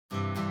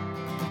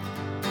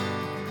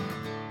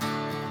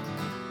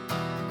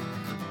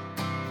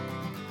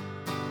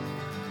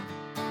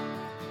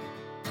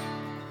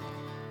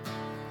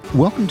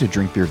Welcome to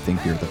Drink Beer,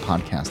 Think Beer, the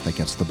podcast that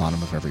gets to the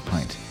bottom of every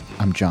pint.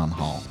 I'm John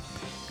Hall.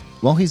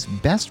 While he's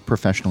best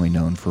professionally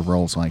known for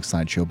roles like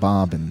Sideshow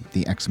Bob and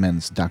the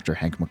X-Men's Dr.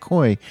 Hank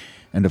McCoy,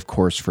 and of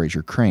course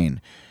Frasier Crane,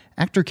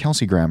 actor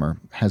Kelsey Grammer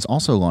has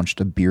also launched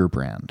a beer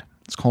brand.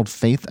 It's called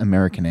Faith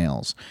American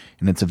Ales,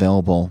 and it's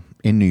available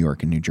in New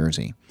York and New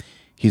Jersey.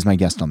 He's my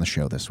guest on the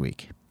show this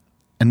week.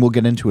 And we'll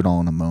get into it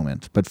all in a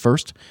moment, but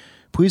first,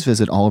 please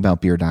visit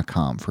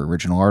allaboutbeer.com for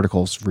original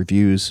articles,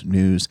 reviews,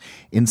 news,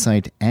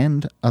 insight,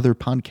 and other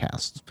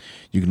podcasts.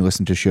 You can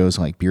listen to shows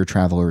like Beer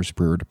Travelers,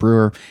 Brewer to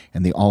Brewer,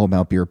 and the All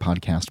About Beer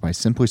podcast by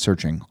simply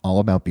searching All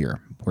About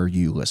Beer where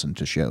you listen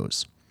to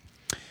shows.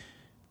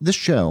 This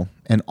show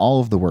and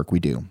all of the work we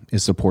do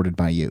is supported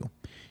by you.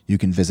 You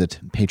can visit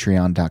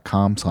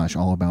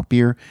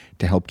patreon.com/allaboutbeer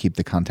to help keep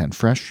the content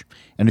fresh.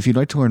 And if you'd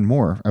like to learn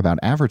more about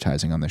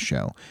advertising on this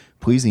show,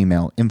 please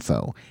email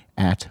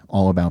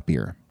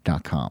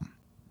info@allaboutbeer.com.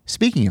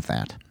 Speaking of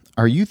that,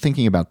 are you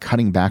thinking about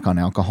cutting back on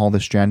alcohol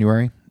this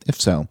January? If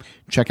so,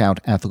 check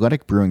out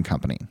Athletic Brewing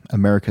Company,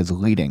 America's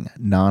leading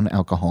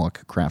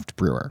non-alcoholic craft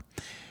brewer.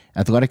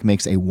 Athletic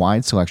makes a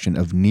wide selection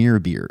of near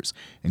beers,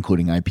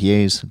 including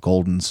IPAs,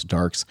 Goldens,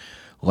 Darks,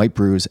 light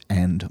brews,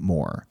 and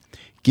more.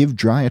 Give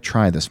dry a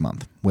try this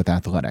month with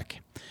Athletic.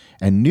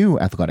 And new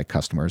Athletic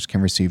customers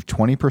can receive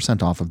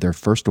 20% off of their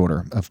first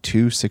order of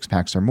 2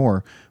 6-packs or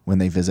more when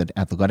they visit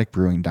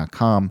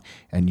athleticbrewing.com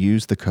and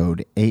use the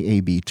code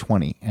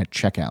AAB20 at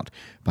checkout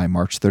by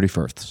March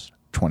 31st,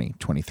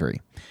 2023.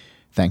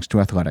 Thanks to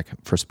Athletic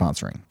for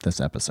sponsoring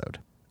this episode.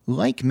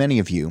 Like many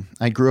of you,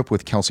 I grew up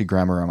with Kelsey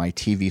Grammer on my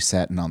TV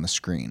set and on the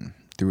screen.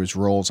 Through his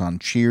roles on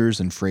Cheers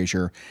and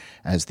Frasier,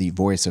 as the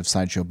voice of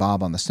Sideshow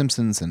Bob on The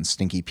Simpsons and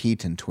Stinky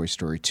Pete in Toy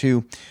Story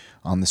 2,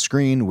 on the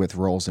screen with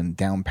roles in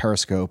Down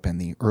Periscope and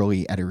the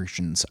early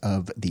iterations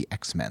of the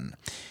X-Men.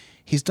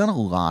 He's done a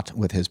lot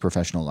with his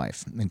professional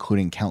life,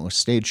 including countless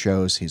stage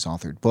shows, he's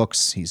authored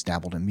books, he's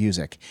dabbled in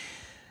music.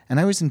 And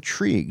I was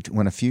intrigued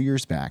when a few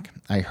years back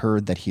I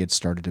heard that he had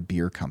started a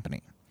beer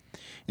company.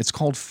 It's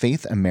called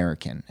Faith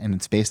American, and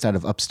it's based out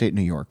of upstate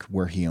New York,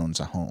 where he owns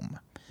a home.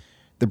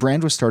 The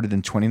brand was started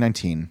in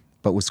 2019,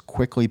 but was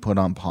quickly put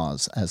on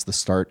pause as the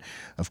start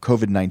of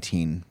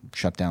COVID-19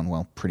 shut down,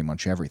 well, pretty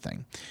much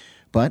everything.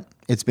 But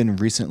it's been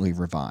recently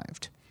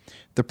revived.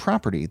 The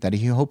property that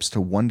he hopes to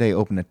one day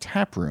open a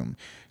tap room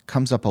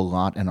comes up a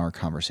lot in our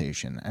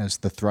conversation as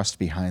the thrust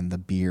behind the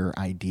beer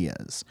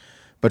ideas.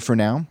 But for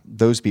now,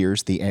 those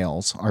beers, the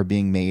ales, are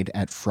being made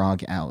at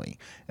Frog Alley,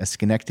 a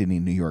Schenectady,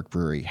 New York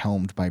brewery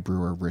helmed by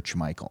brewer Rich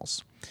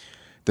Michaels.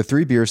 The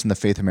 3 beers in the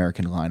Faith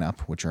American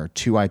lineup, which are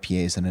 2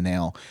 IPAs and an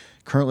ale,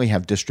 currently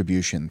have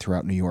distribution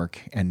throughout New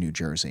York and New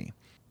Jersey.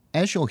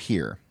 As you'll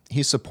hear,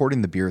 he's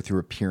supporting the beer through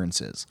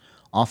appearances,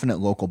 often at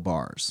local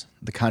bars,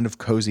 the kind of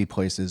cozy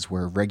places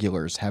where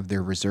regulars have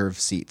their reserved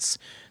seats,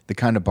 the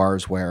kind of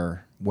bars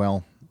where,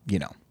 well, you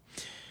know.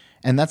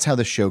 And that's how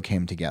the show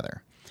came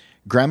together.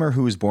 Grammer,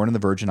 who was born in the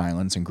Virgin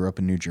Islands and grew up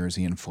in New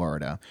Jersey and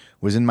Florida,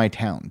 was in my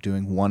town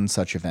doing one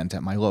such event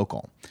at my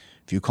local. A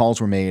few calls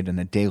were made, and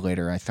a day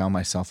later I found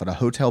myself at a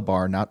hotel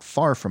bar not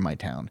far from my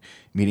town,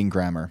 meeting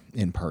Grammer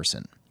in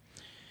person.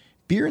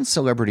 Beer and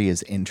celebrity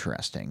is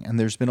interesting, and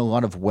there's been a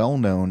lot of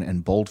well-known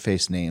and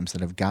bold-faced names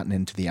that have gotten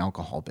into the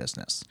alcohol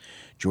business.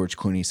 George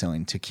Clooney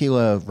selling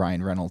tequila,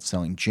 Ryan Reynolds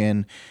selling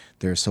gin.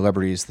 There are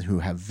celebrities who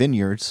have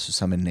vineyards,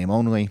 some in name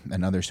only,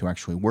 and others who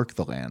actually work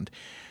the land.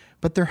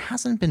 But there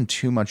hasn't been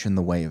too much in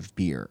the way of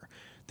beer.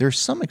 There are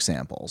some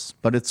examples,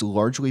 but it's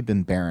largely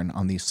been barren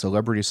on the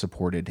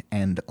celebrity-supported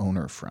and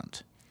owner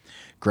front.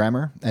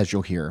 Grammer, as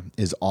you'll hear,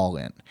 is all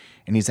in,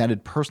 and he's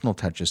added personal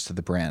touches to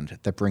the brand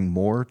that bring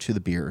more to the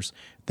beers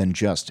than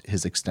just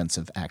his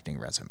extensive acting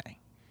resume.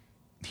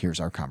 Here's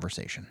our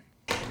conversation.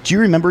 Do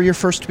you remember your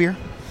first beer?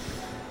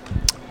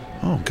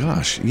 Oh,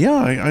 gosh.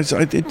 Yeah,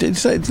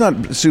 it's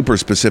not super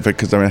specific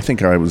because I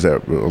think I was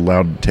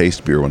allowed to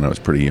taste beer when I was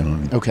pretty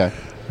young. Okay.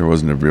 There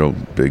wasn't a real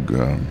big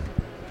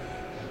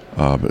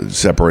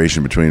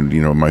separation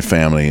between my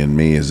family and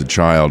me as a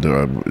child.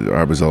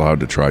 I was allowed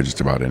to try just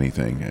about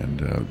anything, and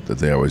that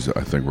they always,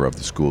 I think, were of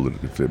the school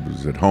that if it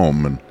was at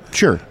home and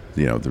sure,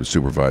 they were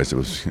supervised, it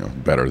was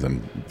better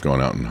than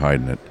going out and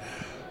hiding it.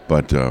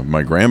 But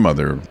my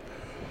grandmother,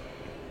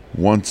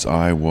 once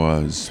I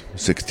was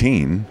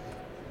 16,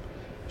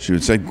 she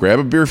would say, "Grab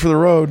a beer for the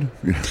road."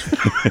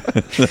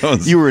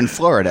 You were in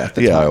Florida at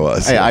the time. I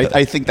was.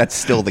 I think that's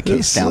still the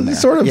case down there.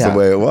 Sort of the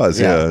way it was.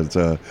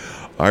 Yeah.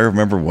 I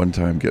remember one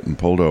time getting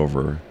pulled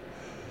over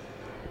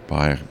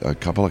by a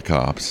couple of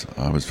cops.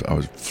 I was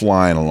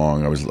flying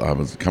along. I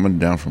was coming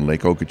down from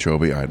Lake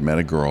Okeechobee. I had met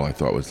a girl I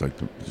thought was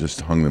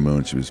just hung the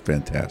moon. She was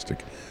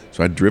fantastic.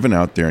 So I'd driven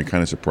out there and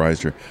kind of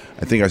surprised her.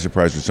 I think I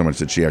surprised her so much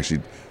that she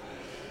actually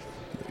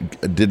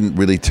didn't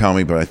really tell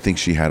me, but I think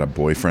she had a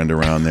boyfriend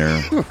around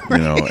there,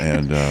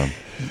 and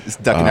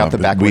ducking out the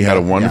back window. We had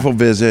a wonderful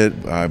visit.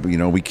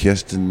 We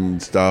kissed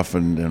and stuff,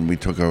 and we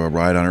took a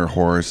ride on her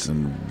horse,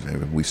 and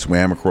we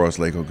swam across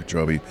Lake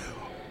Okeechobee,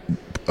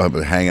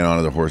 hanging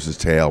onto the horse's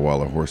tail while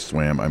the horse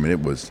swam. I mean,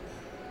 it was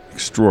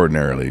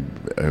extraordinarily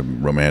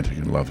romantic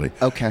and lovely.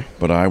 Okay.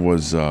 But I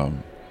was, all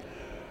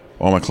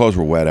my clothes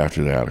were wet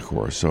after that, of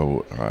course.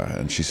 So,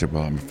 and she said,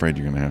 "Well, I'm afraid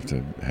you're going to have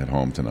to head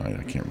home tonight.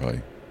 I can't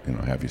really,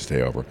 have you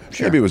stay over."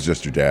 Sure. Maybe it was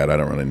just your dad. I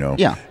don't really know.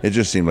 Yeah. It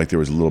just seemed like there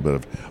was a little bit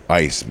of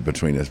ice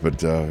between us,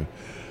 but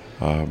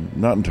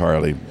not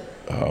entirely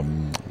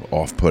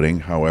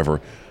off-putting.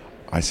 However,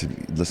 I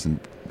said, "Listen,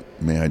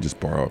 may I just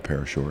borrow a pair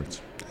of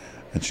shorts?"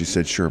 And she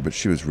said, "Sure," but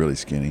she was really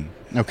skinny.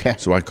 Okay.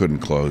 So I couldn't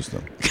close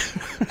them.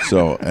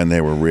 And they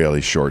were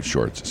really short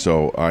shorts.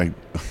 So I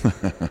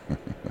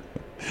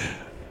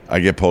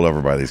get pulled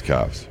over by these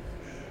cops.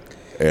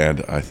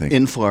 And I think,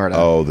 in Florida.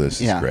 "Oh, this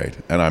is great."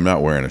 And I'm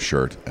not wearing a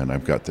shirt, and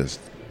I've got this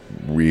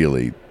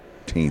really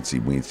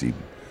teensy-weensy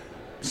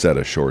set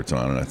of shorts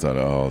on, and I thought,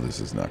 "Oh, this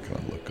is not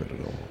going to look good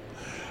at all."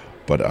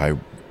 But I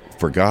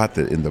forgot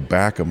that in the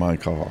back of my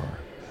car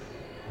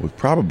was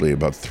probably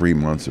about 3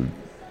 months of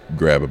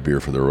grab a beer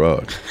for the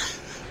road.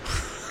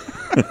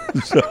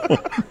 So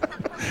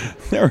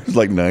there was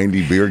like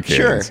 90 beer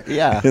cans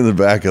in the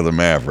back of the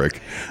Maverick,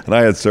 and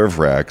I had surf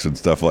racks and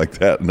stuff like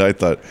that, and I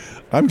thought,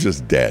 I'm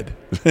just dead.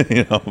 But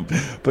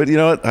you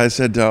know what? I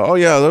said, "Oh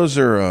yeah, those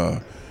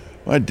are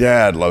my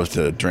dad loves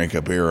to drink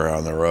a beer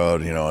on the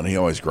road, and he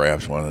always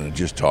grabs one and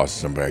just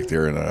tosses them back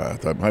there." And I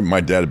thought my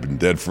dad had been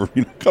dead for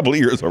a couple of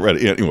years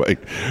already anyway.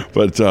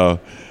 But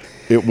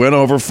it went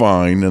over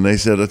fine, and they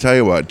said, "I'll tell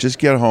you what, just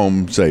get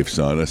home safe,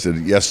 son." I said,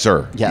 "Yes,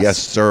 sir. Yes,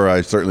 sir, I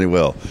certainly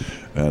will."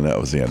 And that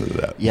was the end of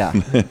that. Yeah,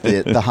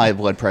 the high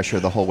blood pressure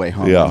the whole way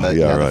home. Right.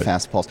 The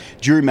fast pulse.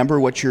 Do you remember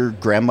what your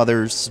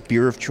grandmother's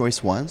beer of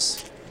choice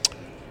was?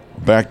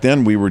 Back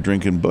then, we were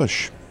drinking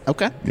Busch.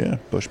 Okay. Yeah,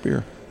 Busch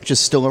beer. Which is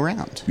still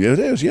around. Yeah, it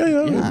is. Yeah.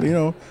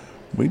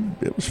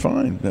 It was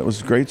fine. That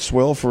was great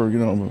swill for,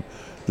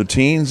 the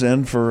teens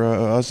and for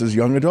us as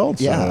young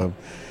adults. Yeah.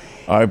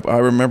 I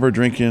remember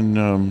drinking,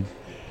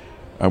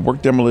 I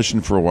worked demolition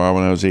for a while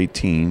when I was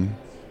 18,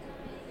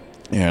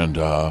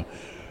 and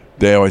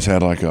they always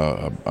had like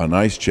an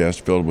ice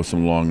chest filled with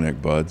some long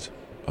neck buds,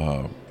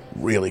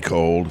 really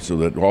cold, so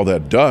that all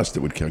that dust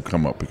that would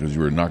come up because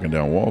you were knocking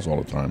down walls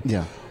all the time.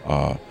 Yeah.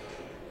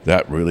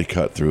 That really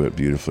cut through it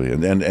beautifully,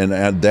 and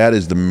that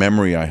is the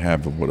memory I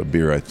have of what a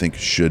beer I think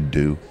should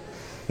do,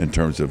 in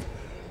terms of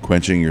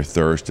quenching your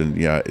thirst. And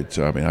it's.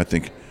 I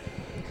think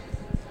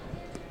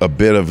a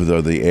bit of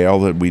the ale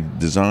that we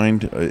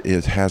designed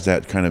it has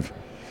that kind of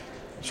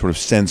sort of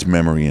sense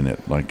memory in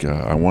it. Like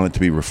I want it to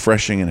be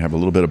refreshing and have a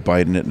little bit of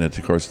bite in it. And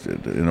of course,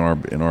 in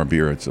our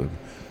beer,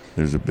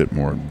 there's a bit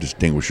more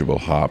distinguishable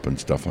hop and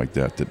stuff like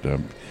that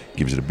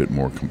gives it a bit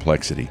more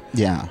complexity.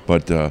 Yeah.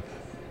 But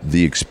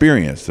the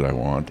experience that I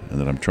want and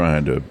that I'm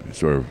trying to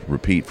sort of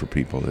repeat for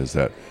people is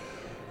that,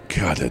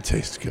 God, that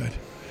tastes good,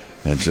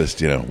 and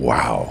just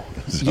wow.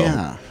 So,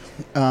 yeah.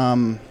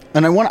 And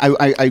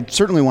I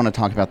certainly want to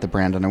talk about the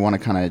brand, and I want to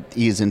kind of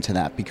ease into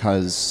that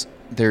because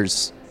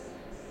there's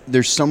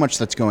so much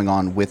that's going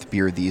on with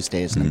beer these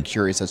days, and I'm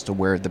curious as to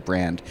where the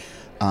brand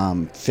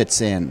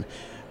fits in.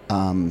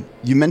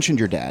 You mentioned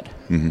your dad,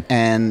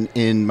 and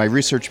in my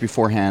research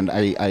beforehand,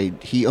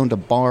 he owned a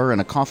bar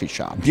and a coffee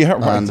shop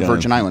on the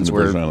Virgin Islands.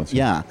 Virgin Islands.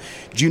 Yeah.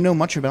 Do you know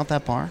much about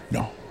that bar?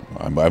 No.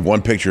 I have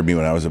one picture of me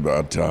when I was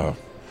about a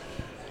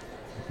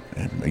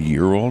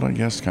year old, I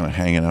guess, kind of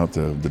hanging out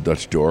the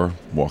Dutch door,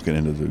 walking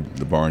into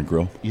the bar and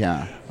grill.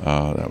 Yeah.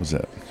 That was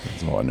it.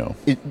 That's all I know.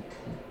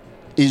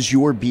 Is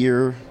your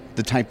beer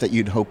the type that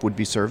you'd hope would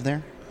be served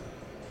there?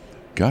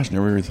 Gosh,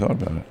 never really thought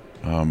about it.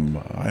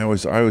 I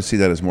always see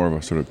that as more of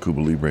a sort of Cuba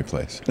Libre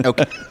place.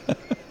 Okay.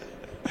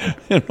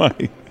 in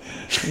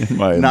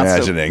my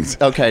imaginings.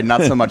 Okay,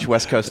 not so much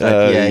West Coast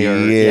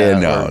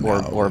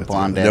IPA or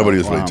Blonde Ale. Nobody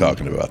was really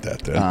talking about that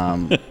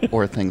then.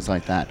 Or things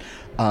like that.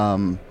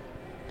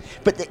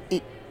 But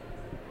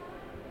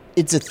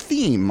it's a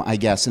theme, I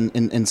guess,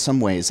 in some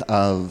ways,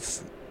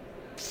 of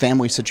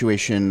family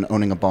situation,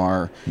 owning a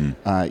bar.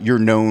 You're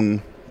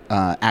known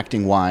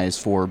acting-wise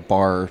for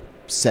bar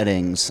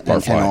settings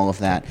and all of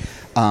that.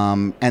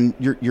 And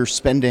you're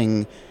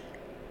spending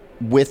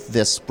with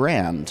this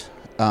brand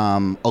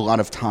a lot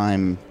of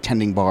time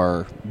tending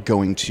bar,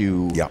 going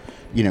to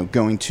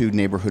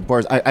neighborhood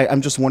bars.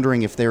 I'm just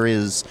wondering if there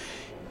is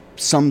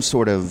some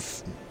sort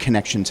of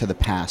connection to the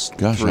past.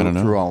 Gosh, I don't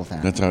know. Through all of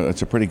that.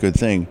 That's a pretty good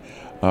thing,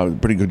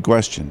 pretty good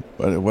question.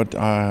 But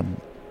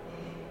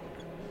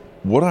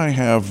what I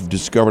have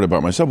discovered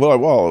about myself,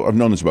 well, I've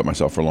known this about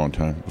myself for a long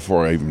time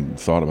before I even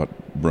thought about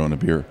brewing a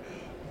beer,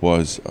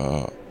 was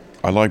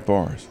I like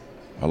bars.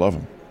 I love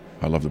them.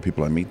 I love the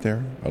people I meet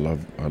there. I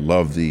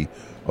love the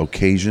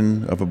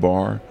occasion of a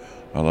bar.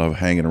 I love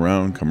hanging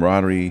around,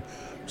 camaraderie,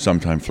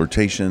 sometimes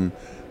flirtation,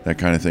 that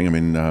kind of thing. I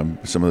mean,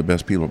 some of the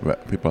best people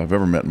I've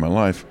ever met in my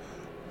life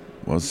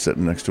was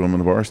sitting next to them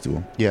on a bar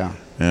stool. Yeah.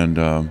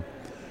 And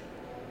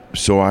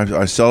so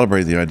I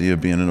celebrate the idea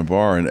of being in a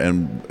bar.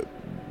 And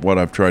what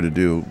I've tried to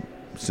do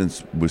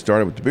since we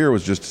started with the beer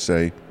was just to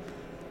say,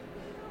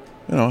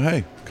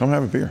 hey, come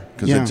have a beer.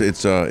 Because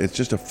it's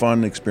just a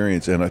fun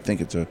experience. And I think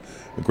it's a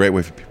great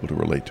way for people to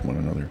relate to one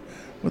another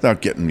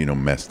without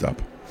getting, messed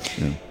up.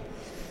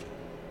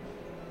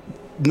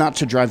 not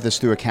to drive this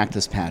through a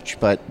cactus patch,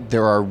 but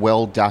there are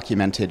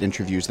well-documented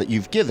interviews that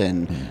you've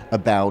given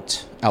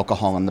about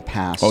alcohol in the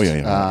past. Oh,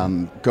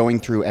 yeah. Going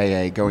through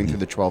AA, going through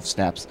the 12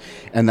 steps.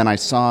 And then I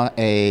saw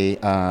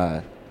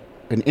an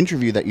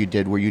interview that you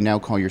did where you now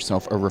call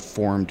yourself a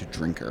reformed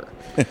drinker.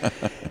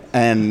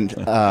 And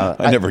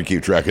I never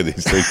keep track of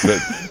these things,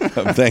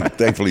 but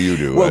thankfully you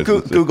do. Well,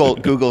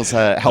 Google's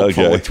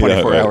helpful with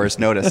 24 hours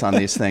notice on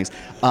these things.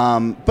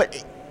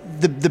 But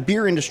the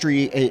beer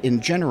industry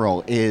in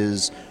general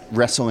is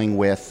wrestling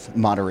with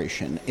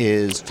moderation,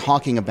 is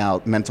talking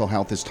about mental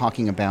health, is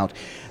talking about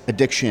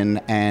addiction,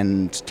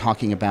 and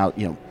talking about,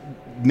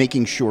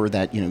 making sure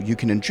that you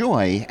can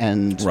enjoy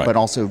but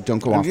also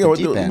don't go off the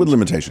deep end with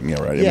limitation.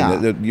 Yeah, right. Yeah. I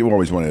mean, you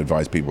always want to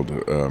advise people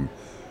to,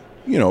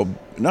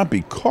 not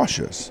be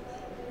cautious,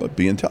 but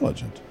be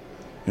intelligent.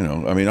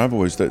 I mean, I've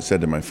always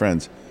said to my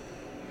friends,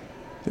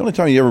 the only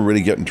time you ever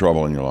really get in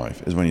trouble in your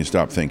life is when you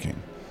stop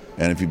thinking,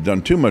 and if you've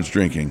done too much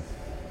drinking,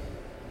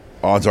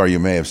 odds are you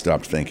may have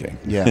stopped thinking.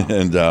 Yeah,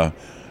 and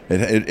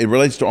it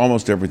relates to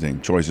almost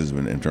everything: choices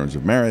in terms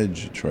of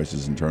marriage,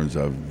 choices in terms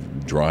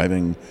of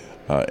driving.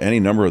 Any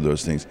number of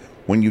those things.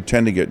 When you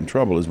tend to get in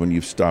trouble is when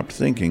you've stopped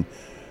thinking.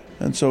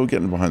 And so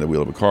getting behind the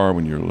wheel of a car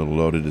when you're a little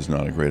loaded is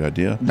not a great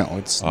idea. No,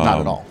 it's not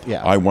at all.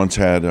 Yeah. I once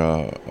had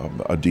a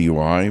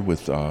DUI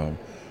with,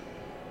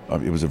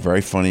 it was a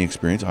very funny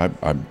experience.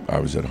 I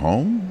was at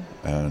home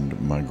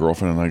and my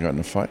girlfriend and I got in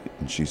a fight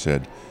and she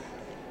said,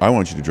 I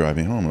want you to drive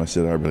me home. And I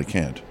said, I really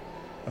can't.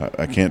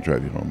 I can't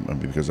drive you home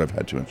because I've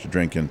had too much to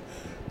drink and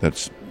I'm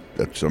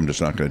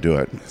just not going to do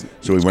it.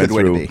 So we went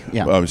through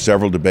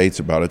several debates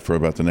about it for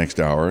about the next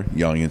hour,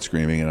 yelling and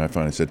screaming, and I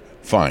finally said,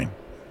 fine,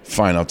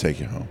 I'll take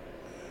you home.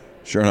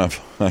 Sure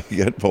enough, I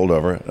get pulled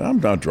over. I'm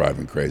not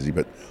driving crazy,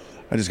 but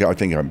I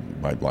think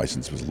my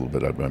license was a little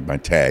bit, my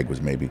tag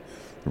was maybe,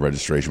 the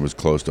registration was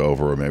close to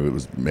over, or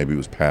maybe it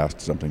was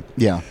past something.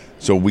 Yeah.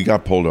 So we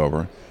got pulled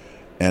over,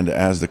 and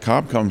as the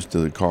cop comes to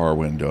the car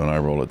window and I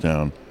roll it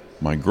down,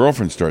 my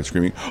girlfriend starts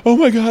screaming, "Oh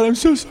my God, I'm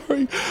so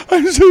sorry.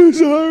 I'm so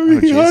sorry.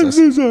 I'm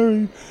so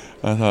sorry."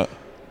 I thought,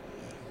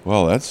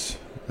 well, that's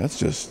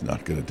just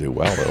not going to do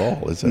well at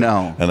all, is it?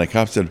 No. And the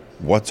cop said,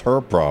 "What's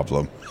her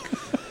problem?"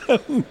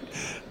 Then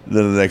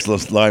the next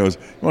line was,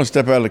 "You want to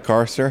step out of the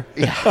car, sir?"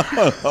 Yeah.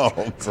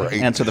 Oh,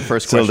 great. Answer the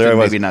first question,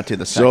 maybe not do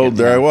the second. So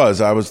there I was.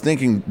 I was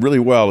thinking really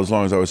well as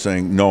long as I was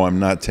saying, "No, I'm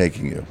not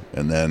taking you."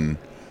 And then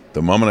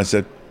the moment I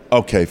said,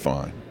 "Okay,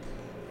 fine,"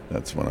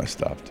 that's when I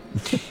stopped.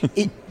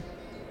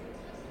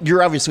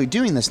 You're obviously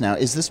doing this now.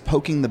 Is this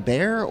poking the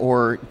bear,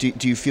 or do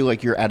you feel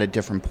like you're at a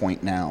different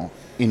point now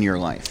in your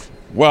life?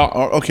 Well,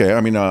 okay.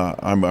 I mean,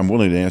 I'm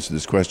willing to answer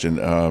this question.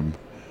 A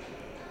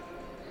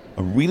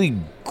really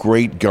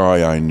great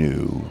guy I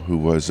knew who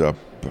was a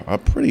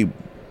pretty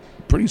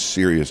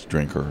serious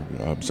drinker.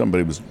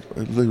 Somebody was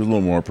a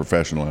little more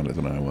professional at it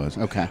than I was.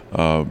 Okay.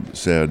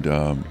 Said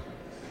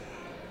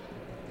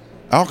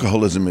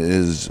alcoholism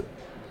is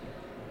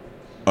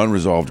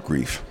unresolved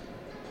grief.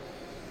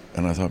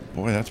 And I thought,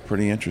 boy, that's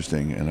pretty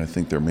interesting, and I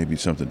think there may be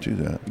something to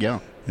that. Yeah.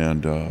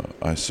 And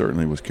I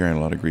certainly was carrying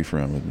a lot of grief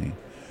around with me.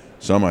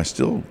 Some I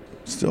still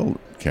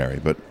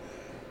carry, but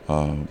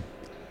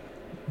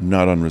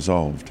not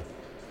unresolved.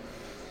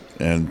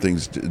 And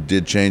things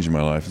did change in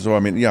my life. So, I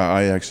mean, yeah,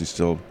 I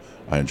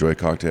enjoy a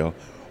cocktail.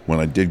 When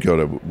I did go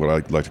to what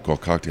I like to call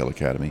Cocktail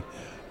Academy,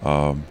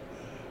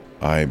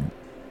 I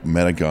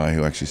met a guy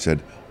who actually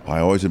said, I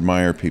always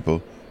admire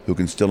people who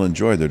can still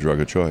enjoy their drug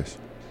of choice.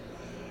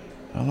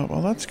 I thought,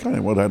 well, that's kind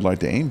of what I'd like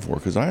to aim for,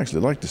 because I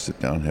actually like to sit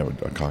down and have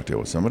a cocktail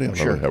with somebody. I love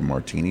to have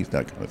martinis,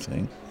 that kind of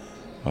thing.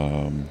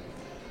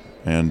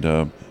 And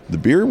the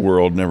beer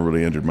world never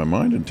really entered my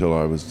mind until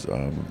I was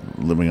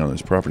living on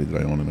this property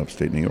that I own in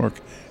upstate New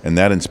York, and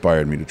that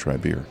inspired me to try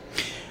beer.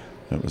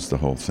 That was the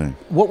whole thing.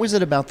 What was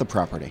it about the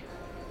property?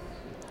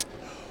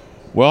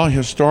 Well,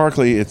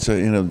 historically, it's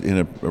in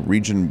a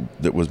region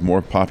that was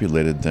more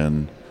populated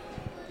during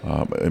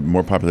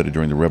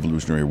the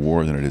Revolutionary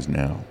War than it is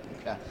now.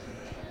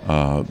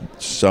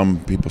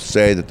 Some people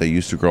say that they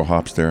used to grow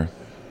hops there.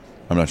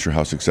 I'm not sure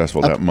how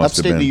successful that must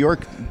have been. Upstate New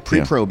York,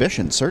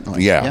 pre-Prohibition,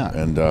 certainly. Yeah.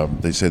 And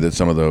they say that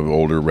some of the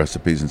older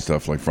recipes and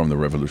stuff, like from the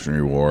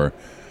Revolutionary War,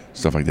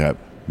 stuff like that,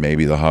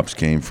 maybe the hops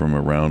came from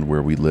around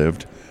where we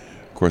lived.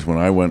 Of course, when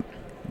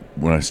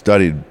I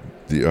studied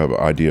the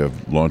idea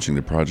of launching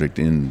the project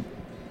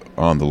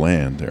on the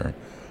land there,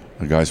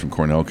 the guys from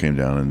Cornell came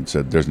down and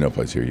said, "There's no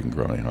place here you can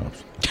grow any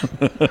hops."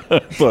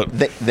 But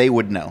they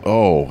would know.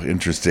 Oh,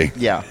 interesting.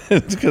 Yeah.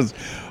 It's because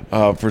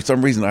for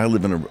some reason I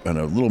live in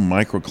a little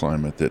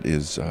microclimate that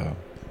is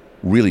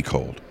really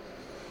cold,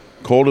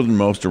 colder than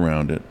most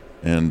around it,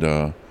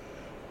 and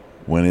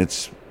when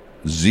it's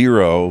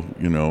 0,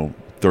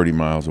 30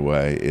 miles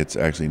away, it's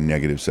actually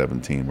negative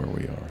 17 where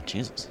we are.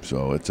 Jesus.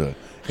 So it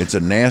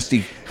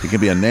can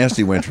be a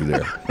nasty winter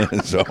there.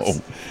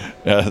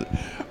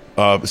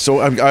 So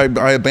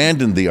I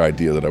abandoned the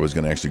idea that I was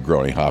going to actually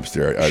grow any hops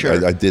there.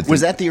 Sure. I did.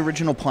 Was that the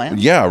original plan?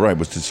 Yeah, right.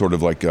 Was to sort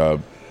of like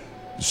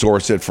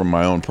source it from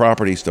my own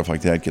property, stuff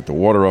like that, get the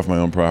water off my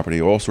own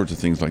property, all sorts of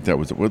things like that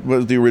was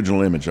the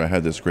original image. I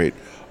had this great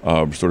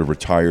sort of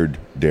retired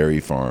dairy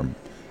farm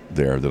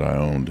there that I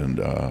owned, and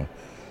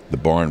the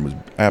barn was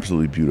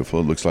absolutely beautiful.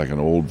 It looks like an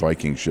old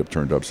Viking ship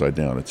turned upside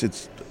down.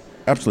 It's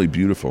absolutely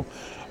beautiful,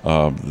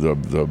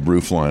 the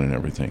roof line and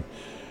everything.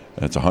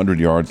 And it's 100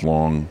 yards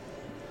long.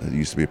 It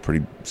used to be a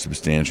pretty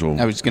substantial.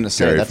 I was going to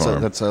say that's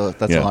farm.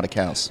 a lot of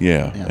cows.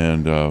 Yeah.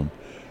 And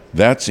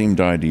that seemed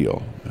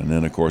ideal. And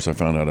then, of course, I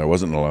found out I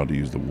wasn't allowed to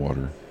use the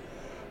water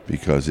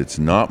because it's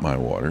not my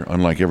water.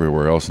 Unlike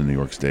everywhere else in New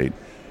York State,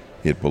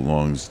 it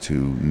belongs to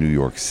New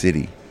York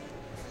City.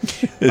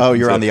 Oh,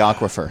 you're on the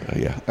aquifer.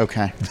 Yeah.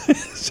 Okay.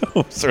 So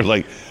sort of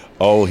like,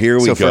 oh, here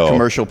we go. So for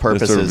commercial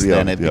purposes,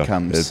 then it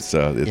becomes it's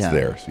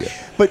theirs. Yeah.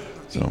 But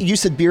you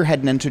said beer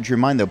hadn't entered your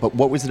mind though. But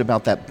what was it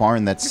about that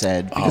barn that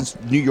said because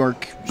New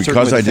York?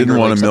 Because I didn't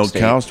want to milk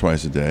upstate. cows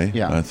twice a day.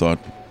 Yeah. I thought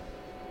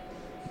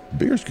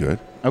beer's good.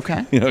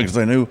 Okay. Because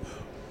I knew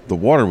the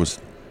water was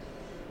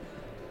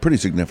pretty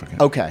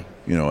significant. Okay.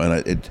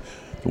 And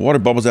the water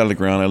bubbles out of the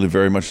ground. I live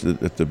very much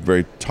at the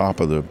very top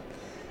of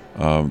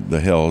the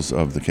hills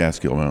of the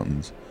Catskill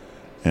Mountains,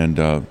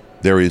 and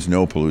there is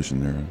no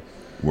pollution there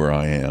where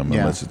I am,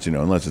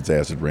 unless it's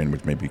acid rain,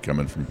 which may be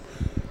coming from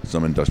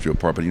some industrial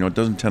part. But it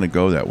doesn't tend to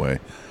go that way.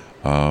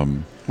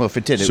 Well, if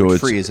it did, it would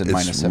freeze at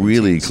minus 17. It's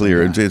really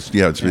clear.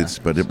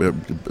 So But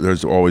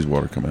there's always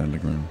water coming out of the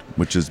ground,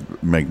 which is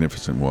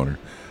magnificent water,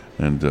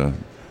 and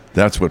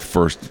that's what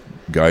first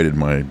guided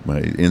my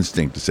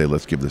instinct to say,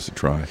 let's give this a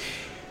try.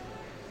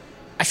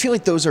 I feel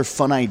like those are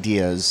fun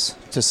ideas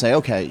to say,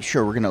 okay,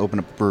 sure, we're going to open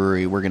up a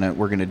brewery, we're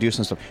going to do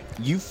some stuff.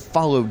 You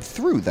followed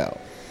through, though.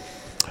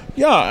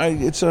 Yeah,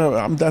 that's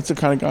the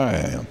kind of guy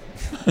I am.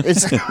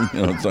 It's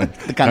it's like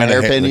the kind of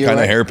hairpin you are. The kind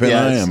of hairpin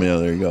I am. Yeah,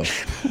 there you go.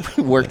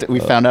 We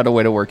found out a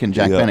way to work in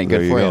Jack Benny.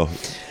 Good for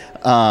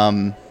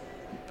you.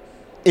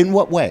 In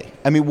what way?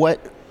 I mean, what?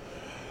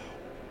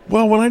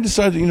 Well, when I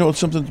decided,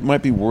 something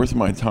might be worth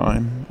my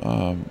time,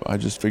 I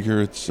just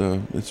figure it's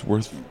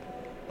worth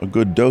a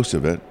good dose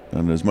of it,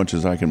 and as much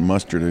as I can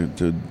muster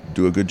to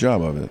do a good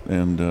job of it.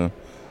 And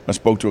I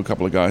spoke to a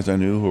couple of guys I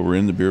knew who were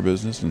in the beer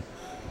business, and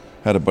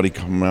had a buddy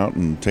come out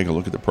and take a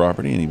look at the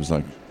property, and he was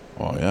like,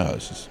 "Oh yeah,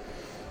 this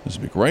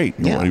would be great.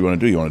 What do you want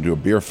to do? You want to do a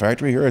beer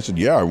factory here?" I said,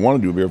 "Yeah, I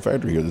want to do a beer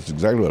factory here. That's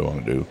exactly what I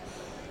want to do."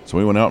 So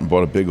we went out and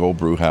bought a big old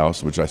brew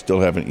house, which I still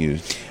haven't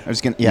used.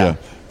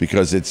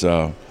 Because it's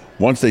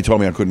once they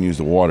told me I couldn't use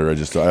the water,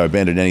 I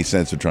abandoned any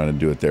sense of trying to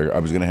do it there. I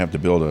was going to have to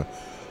build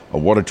a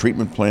water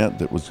treatment plant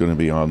that was going to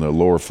be on the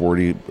lower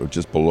 40,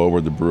 just below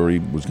where the brewery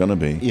was going to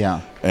be.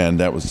 Yeah.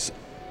 And it was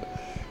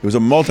a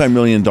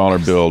multi-million-dollar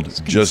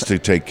build just to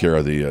take care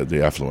of the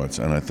effluents.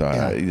 And I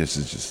thought,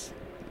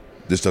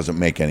 this doesn't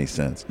make any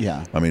sense.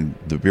 Yeah. I mean,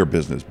 the beer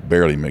business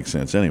barely makes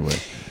sense anyway,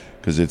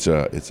 because it's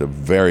a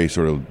very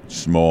sort of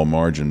small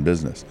margin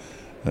business,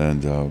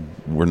 and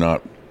we're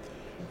not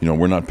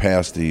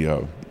past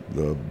the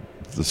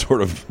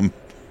sort of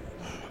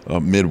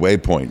midway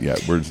point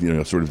yet. We're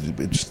sort of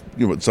it's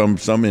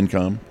some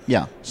income,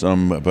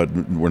 but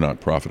we're not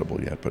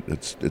profitable yet. But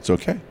it's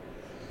okay.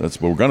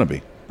 That's what we're gonna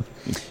be.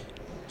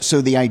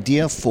 So the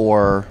idea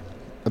for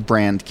a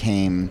brewery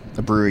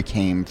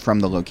came from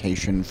the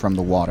location, from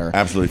the water,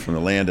 absolutely, from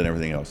the land and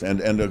everything else, and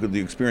the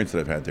experience that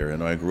I've had there.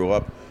 And I grew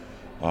up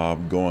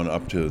going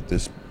up to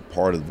this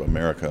part of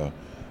America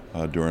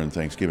during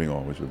Thanksgiving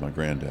always with my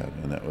granddad,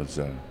 and that was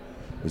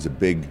a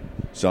big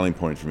selling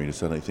point for me to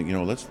suddenly think,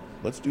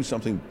 let's do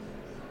something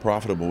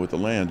profitable with the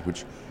land,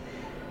 which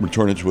would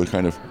turn into a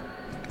kind of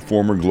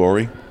former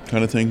glory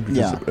kind of thing.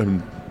 Because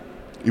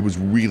it was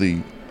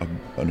really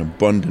an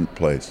abundant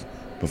place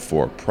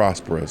before,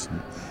 prosperous.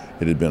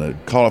 It had been a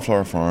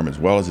cauliflower farm as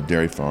well as a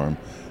dairy farm.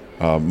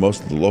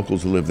 Most of the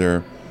locals who live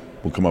there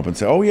will come up and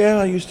say, "Oh yeah,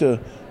 I used to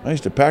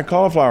pack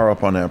cauliflower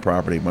up on that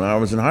property when I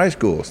was in high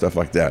school," stuff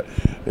like that.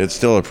 It's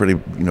still a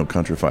pretty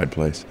countrified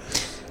place.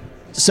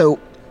 So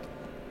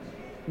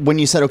when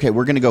you said, okay,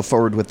 we're going to go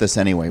forward with this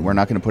anyway, we're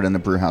not going to put it in the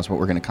brew house, but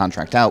we're going to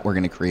contract out, we're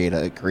going to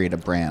create a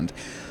brand.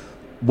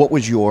 What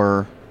was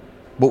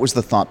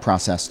the thought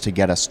process to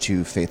get us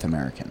to Faith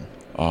American?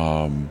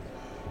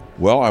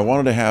 Well, I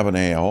wanted to have an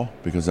ale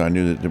because I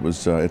knew that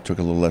it took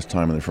a little less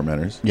time in the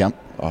fermenters. Yep.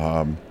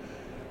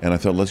 And I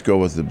thought, let's go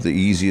with the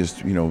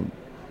easiest,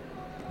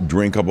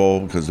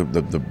 drinkable, because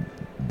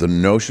the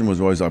notion was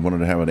always I wanted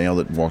to have an ale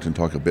that walked and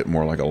talked a bit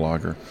more like a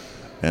lager,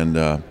 and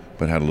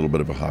but had a little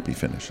bit of a hoppy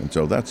finish. And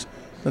so that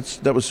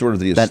was sort of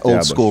the that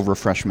old school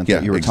refreshment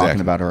that you were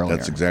talking about earlier.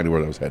 That's exactly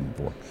what I was heading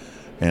for.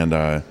 And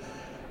I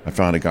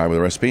found a guy with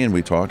a recipe, and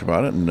we talked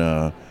about it,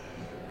 and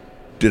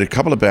did a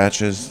couple of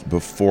batches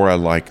before I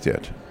liked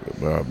it.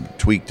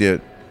 Tweaked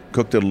it,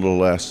 cooked it a little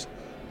less,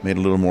 made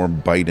a little more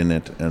bite in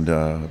it, and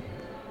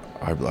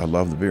I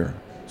love the beer.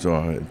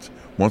 So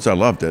once I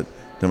loved it,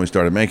 then we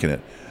started making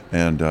it,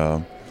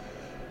 and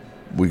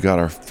we got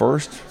our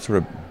first sort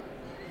of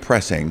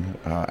pressing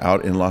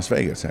out in Las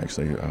Vegas.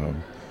 Actually,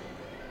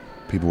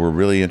 people were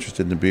really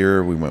interested in the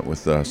beer. We went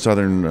with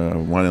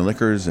Southern Wine and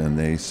Liquors, and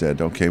they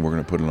said, "Okay, we're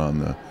going to put it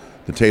on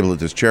the table at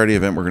this charity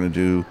event we're going to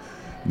do.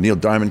 Neil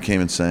Diamond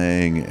came and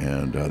sang,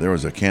 and there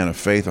was a can of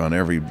Faith on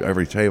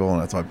every table,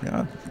 and I thought,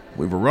 yeah,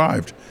 we've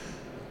arrived.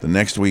 The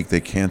next week, they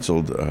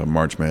canceled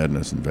March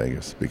Madness in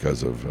Vegas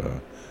because of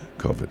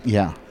COVID.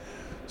 Yeah.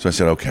 So I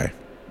said, okay,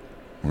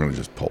 we're going to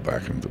just pull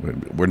back.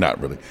 We're not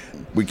really,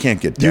 we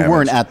can't get damaged. You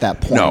weren't at that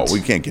point. No, we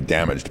can't get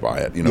damaged by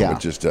it. You know, Yeah.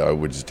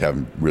 we just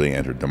haven't really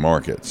entered the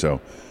market. So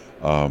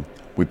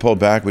we pulled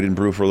back. We didn't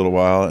brew for a little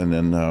while, and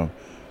then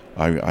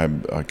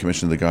I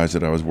commissioned the guys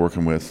that I was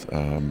working with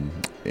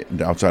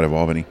outside of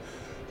Albany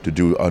to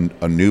do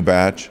a new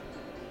batch.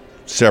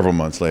 Several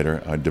months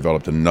later, I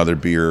developed another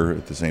beer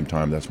at the same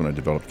time. That's when I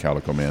developed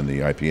Calico Man, the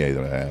IPA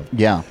that I have.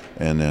 Yeah.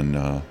 And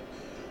then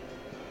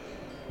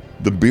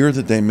the beer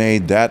that they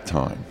made that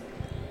time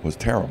was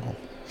terrible.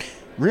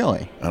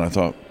 Really? And I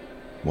thought,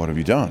 what have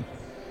you done?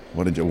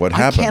 What happened?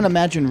 I can't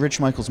imagine Rich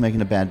Michael's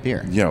making a bad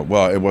beer. Yeah,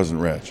 well, it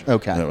wasn't Rich.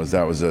 Okay.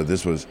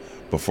 This was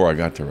before I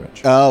got to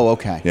Rich. Oh,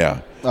 okay.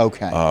 Yeah.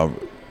 Okay.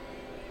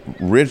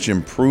 Rich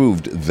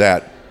improved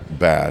that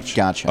batch.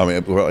 Gotcha. I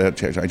mean, well, I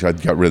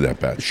got rid of that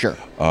batch. Sure.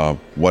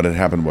 What had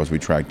happened was we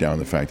tracked down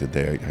the fact that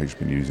they had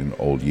been using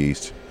old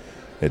yeast.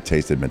 It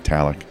tasted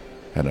metallic,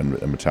 had a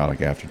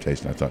metallic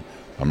aftertaste, and I thought,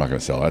 I'm not going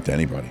to sell that to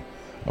anybody.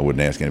 I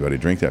wouldn't ask anybody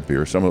to drink that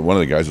beer. One of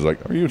the guys was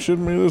like, "Are you shitting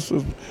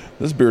me?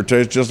 This beer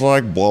tastes just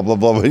like blah blah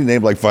blah." He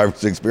named like 5 or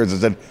 6 beers. I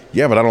said,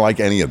 "Yeah, but I don't like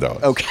any of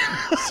those." Okay.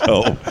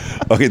 So,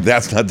 okay,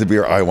 that's not the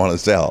beer I want to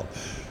sell.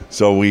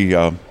 So we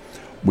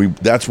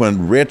that's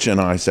when Rich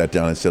and I sat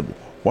down and said,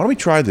 "Why don't we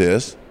try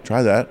this,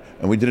 try that?"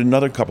 And we did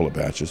another couple of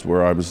batches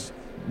where I was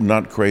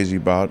not crazy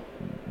about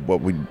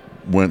what we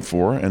went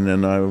for, and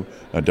then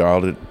I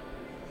dialed it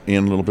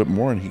in a little bit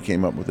more, and he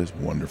came up with this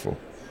wonderful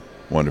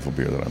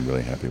beer that I'm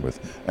really happy with,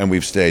 and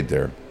we've stayed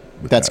there.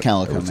 That's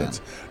Calico Man.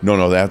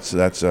 No, that's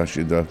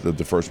actually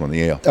the first one,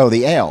 the ale. Oh,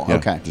 the ale. Yeah,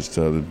 Okay. Just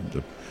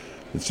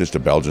it's just a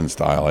Belgian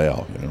style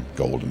ale,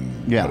 golden,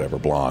 whatever,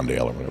 blonde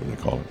ale or whatever they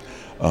call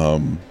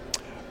it.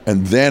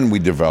 And then we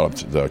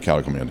developed the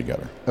Calico Man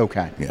together.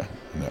 Okay. Yeah,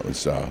 and that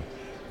was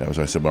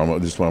I said, well,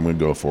 this is what I'm going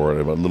to go for.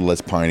 A little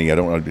less piney. I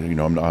don't,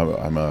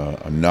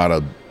 I'm not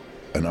an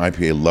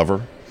IPA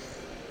lover.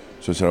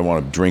 So I said I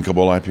want a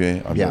drinkable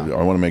IPA.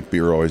 I want to make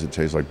beer always that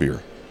tastes like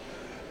beer,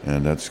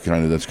 and that's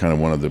kind of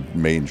one of the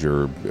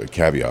major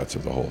caveats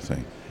of the whole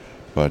thing.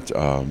 But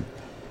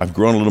I've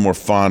grown a little more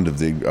fond of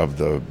the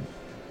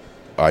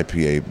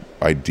IPA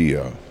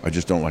idea. I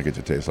just don't like it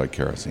to taste like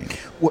kerosene.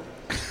 What?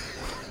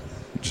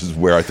 Which is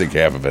where I think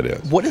half of it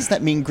is. What does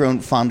that mean? Grown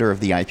fonder of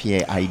the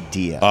IPA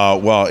idea?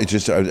 Well, it's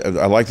just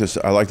I like this.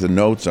 I like the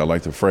notes. I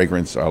like the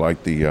fragrance. I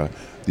like the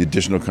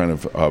additional kind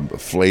of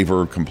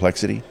flavor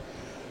complexity.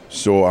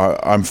 So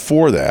I'm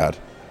for that,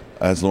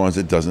 as long as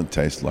it doesn't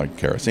taste like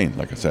kerosene,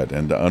 like I said.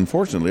 And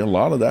unfortunately, a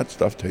lot of that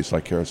stuff tastes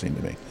like kerosene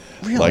to me.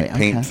 Really? Like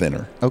paint Okay.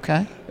 thinner.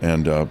 Okay.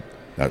 And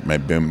that may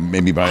be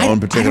maybe my own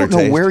particular I don't know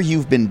taste. where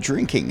you've been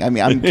drinking. I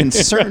mean, I'm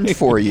concerned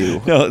for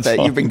you No, it's that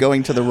fine. you've been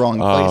going to the wrong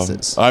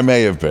places. I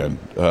may have been.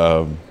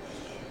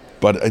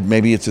 But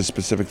maybe it's a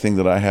specific thing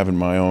that I have in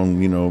my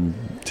own,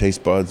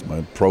 taste buds,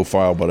 my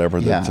profile, whatever,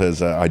 that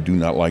says I do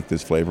not like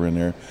this flavor in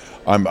there.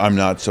 I'm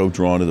not so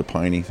drawn to the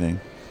piney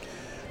thing.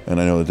 And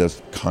I know that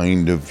that's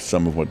kind of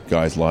some of what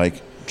guys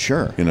like.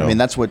 Sure. I mean,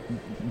 that's what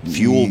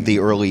fueled the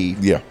early.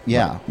 Yeah.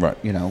 Right.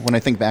 When I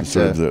think back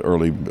Sort to of the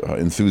early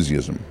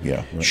enthusiasm.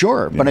 Yeah. Right.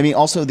 Sure, Yeah. but I mean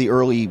also the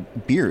early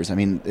beers. I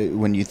mean,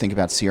 when you think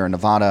about Sierra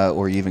Nevada,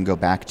 or you even go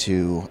back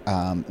to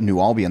New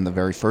Albion, the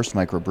very first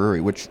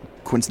microbrewery, which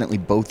coincidentally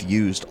both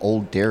used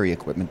old dairy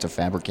equipment to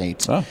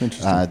fabricate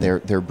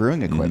their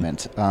brewing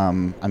equipment. I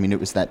mean, it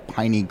was that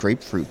piney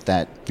grapefruit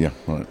that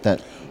Right.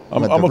 that.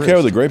 I'm led the okay with the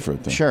roost.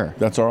 grapefruit thing. Sure.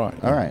 That's all right.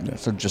 All right. Yeah.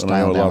 So just and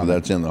I know dial a lot down of on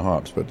that's in the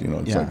hops, but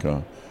it's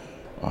Yeah.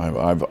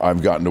 like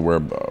I've gotten to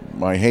where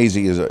my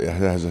hazy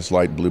has a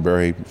slight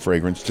blueberry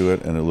fragrance to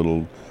it, and a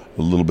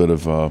little bit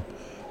of a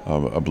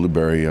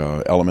blueberry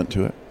element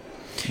to it,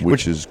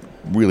 which is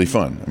really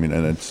fun. I mean,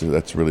 and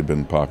that's really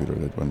been popular.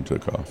 That one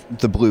took off.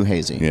 The Blue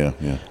Hazy.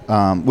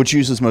 Yeah. Which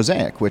uses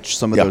Mosaic, which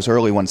some of those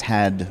early ones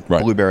had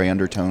blueberry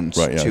undertones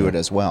to it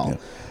as well.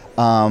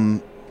 Yeah.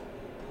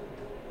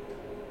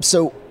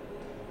 So,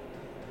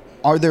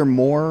 are there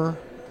more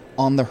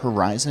on the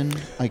horizon?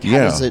 Like, how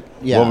does it?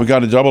 Yeah. Well, we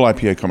got a double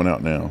IPA coming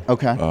out now.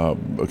 Okay.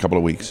 A couple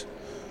of weeks,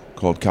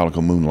 called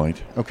Calico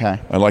Moonlight. Okay.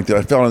 I like that.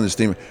 I fell on this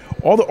theme.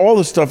 All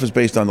the stuff is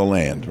based on the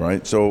land,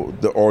 right? So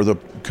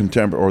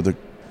the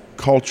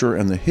culture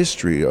and the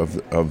history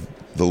of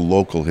the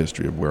local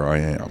history of where I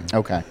am.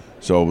 Okay.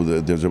 So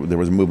there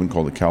was a movement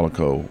called the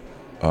Calico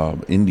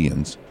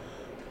Indians,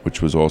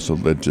 which was also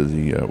led to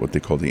the what they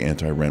called the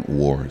anti-rent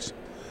wars,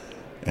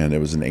 and it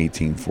was in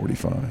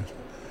 1845.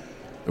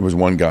 There was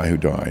one guy who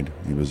died.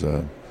 He was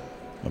a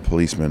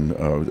policeman,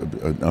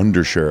 an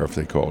undersheriff,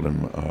 they called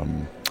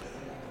him,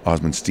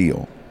 Osmond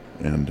Steele.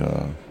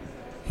 And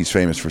he's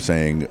famous for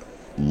saying,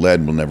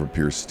 lead will never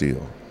pierce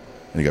steel.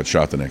 And he got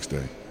shot the next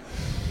day.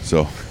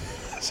 So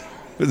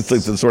it's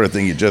like the sort of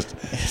thing you just,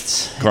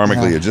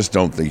 karmically, you just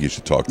don't think you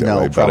should talk that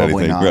way about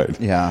probably anything. not.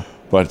 Right. Yeah.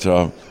 But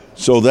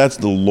So that's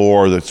the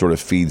lore that sort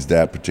of feeds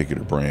that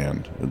particular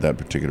brand, that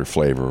particular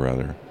flavor,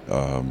 rather.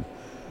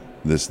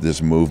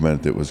 This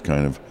movement that was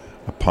kind of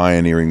a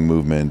pioneering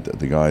movement.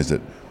 The guys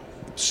that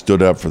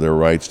stood up for their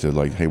rights to,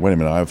 like, hey, wait a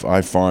minute,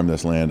 I farmed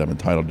this land, I'm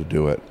entitled to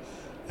do it,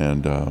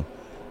 and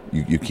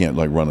you can't,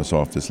 like, run us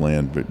off this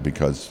land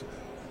because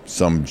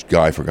some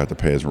guy forgot to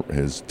pay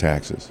his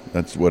taxes.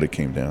 That's what it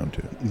came down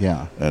to.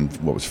 Yeah. And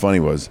what was funny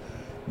was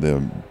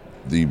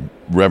the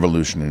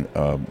revolution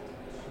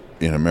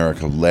in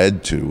America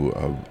led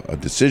to a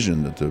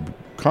decision that the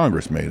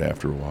Congress made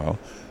after a while,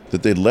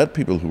 that they'd let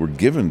people who were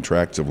given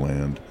tracts of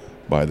land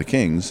by the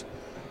kings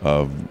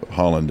of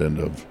Holland and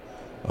of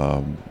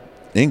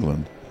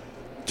England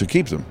to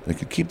keep them. They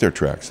could keep their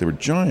tracts. They were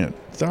giant,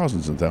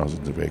 thousands and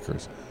thousands of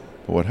acres.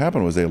 But what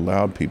happened was they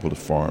allowed people to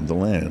farm the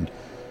land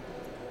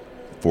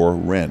for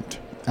rent.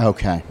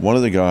 Okay. One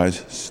of the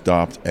guys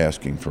stopped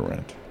asking for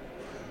rent.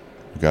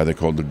 A guy they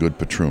called the Good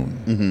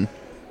Patroon. Mm-hmm.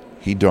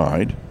 He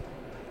died,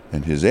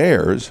 and his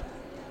heirs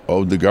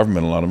owed the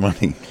government a lot of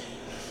money.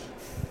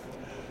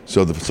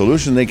 So the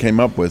solution they came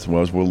up with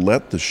was, we'll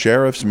let the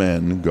sheriff's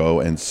men go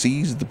and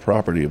seize the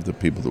property of the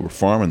people that were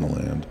farming the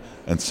land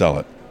and sell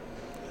it.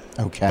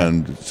 Okay.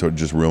 And so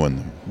just ruin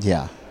them.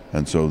 Yeah.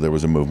 And so there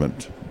was a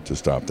movement to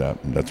stop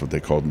that, and that's what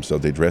they called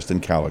themselves. They dressed in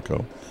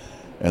calico.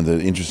 And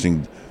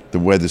the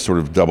way this sort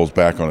of doubles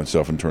back on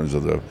itself in terms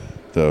of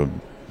the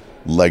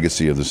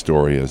legacy of the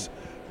story is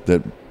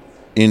that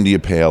India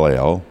Pale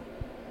Ale,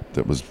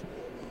 that was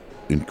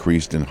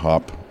increased in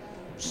hop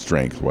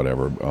strength,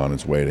 whatever, on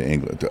its way to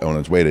England, on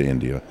its way to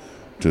India,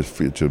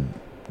 to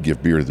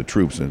give beer to the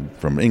troops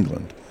from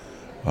England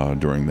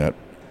during that,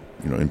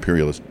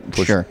 imperialist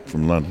push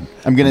from London.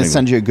 I'm going to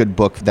send you a good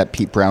book that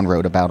Pete Brown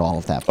wrote about all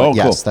of that. But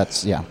yes, cool.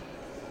 That's, yeah.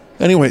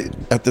 Anyway,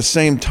 at the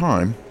same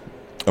time,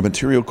 a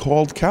material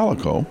called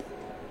calico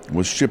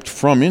was shipped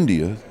from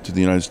India to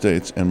the United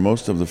States, and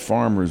most of the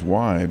farmers'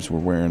 wives were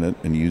wearing it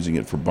and using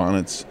it for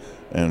bonnets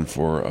and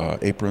for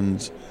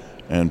aprons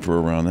and for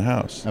around the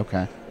house.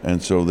 Okay.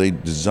 And so they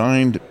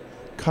designed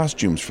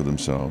costumes for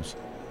themselves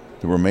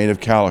that were made of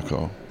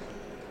calico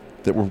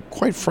that were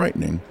quite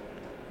frightening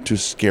to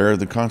scare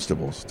the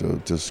constables,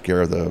 to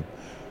scare the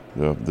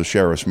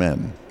sheriff's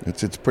men.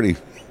 It's pretty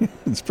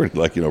it's pretty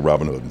like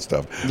Robin Hood and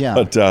stuff. Yeah.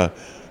 But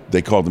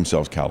they called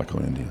themselves Calico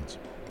Indians.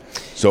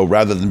 So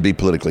rather than be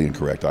politically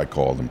incorrect, I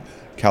called them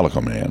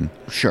Calico Man.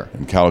 Sure.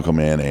 And Calico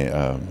Man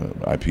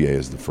IPA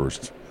is the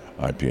first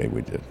IPA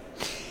we did.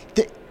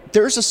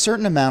 There's a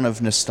certain amount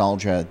of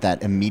nostalgia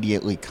that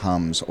immediately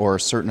comes, or a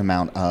certain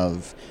amount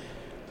of,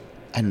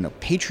 I don't know,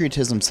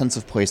 patriotism, sense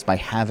of place by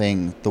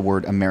having the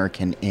word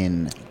American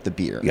in the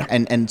beer. Yeah.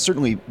 And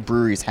certainly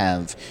breweries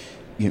have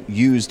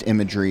used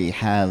imagery,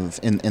 have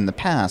in the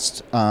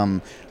past,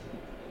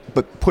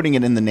 but putting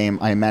it in the name,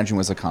 I imagine,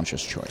 was a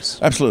conscious choice.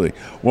 Absolutely.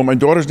 Well, my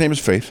daughter's name is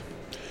Faith.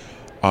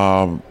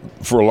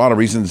 For a lot of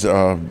reasons,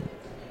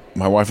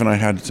 my wife and I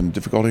had some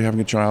difficulty having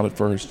a child at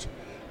first,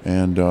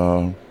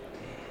 and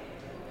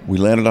we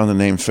landed on the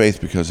name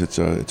Faith because it's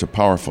a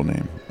powerful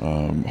name.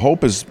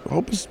 Hope is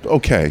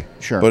okay,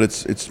 sure, but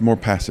it's more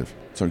passive.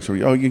 So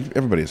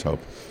everybody has hope.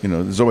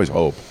 There's always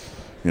hope.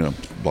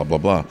 Blah blah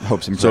blah.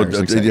 Hopes and so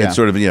prayers. It's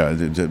sort of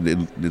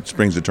it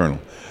springs eternal.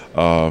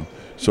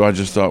 So I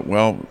just thought,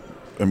 well,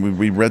 and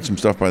we read some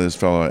stuff by this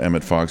fellow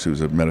Emmett Fox,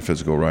 who's a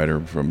metaphysical writer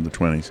from the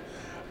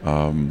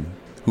 1920s,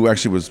 who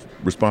actually was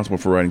responsible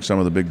for writing some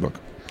of the Big Book.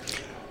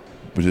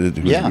 But he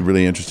was a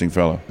really interesting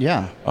fellow.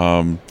 Yeah.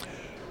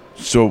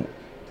 So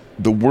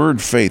the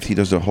word faith, he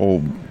does a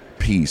whole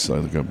piece,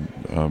 like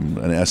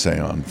an essay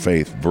on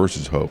faith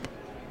versus hope,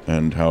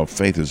 and how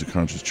faith is a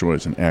conscious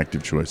choice, an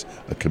active choice,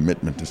 a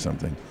commitment to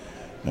something.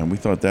 And we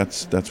thought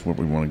that's what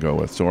we want to go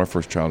with. So our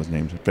first child is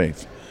named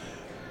Faith.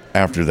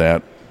 After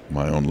that,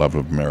 my own love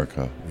of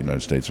America, the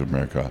United States of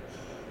America,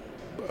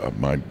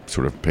 my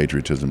sort of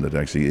patriotism that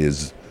actually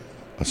is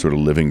a sort of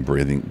living,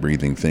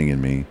 breathing thing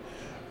in me.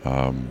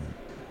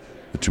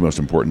 The two most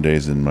important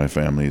days in my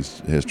family's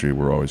history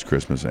were always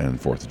Christmas and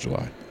 4th of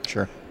July.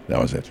 Sure. That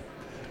was it.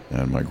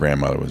 And my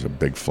grandmother was a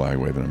big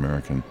flag-waving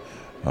American.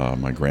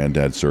 My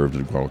granddad served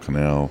at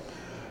Guadalcanal.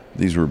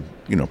 These were,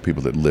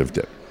 people that lived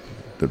it,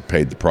 that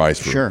paid the price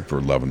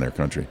for loving their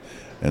country.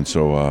 And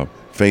so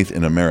faith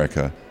in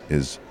America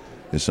is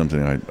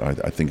something I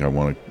think I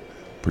want to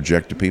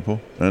project to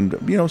people. And,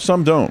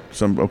 some don't.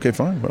 Some, okay,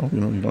 fine. Well,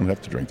 you don't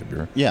have to drink the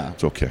beer. Yeah.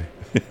 It's okay.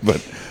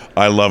 But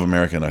I love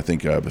America, and I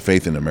think the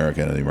faith in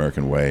America and the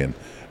American way and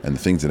the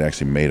things that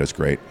actually made us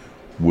great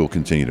will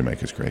continue to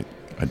make us great.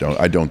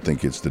 I don't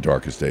think it's the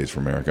darkest days for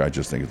America. I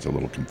just think it's a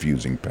little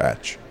confusing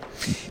patch.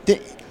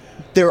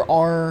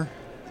 There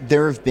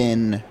have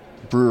been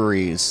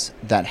breweries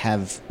that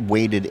have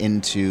waded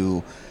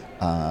into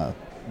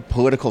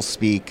political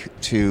speak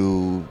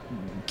to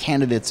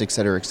candidates, et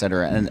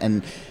cetera,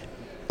 and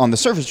on the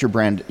surface, your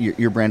brand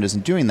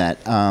isn't doing that.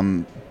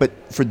 But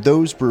for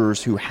those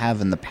brewers who have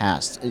in the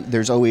past,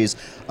 there's always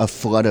a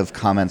flood of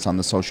comments on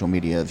the social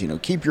media of,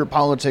 keep your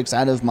politics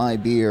out of my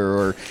beer,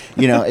 or,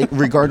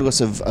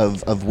 regardless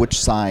of which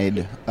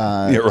side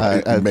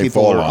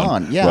people are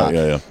on. Yeah.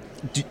 Right,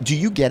 Do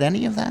you get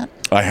any of that?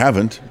 I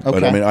haven't, but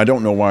Okay. I mean, I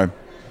don't know why.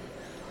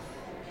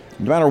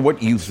 No matter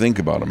what you think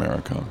about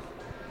America,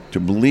 to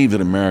believe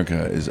that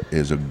America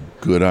is a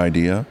good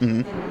idea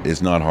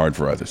is not hard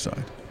for either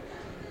side.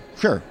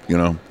 Sure. You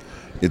know,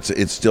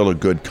 it's still a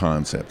good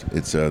concept.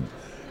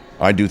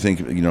 I do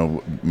think,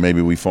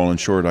 maybe we've fallen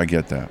short. I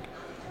get that,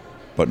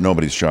 but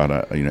nobody's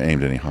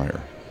aimed any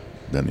higher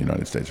than the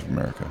United States of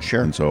America.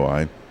 Sure. And so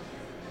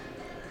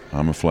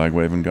I'm a flag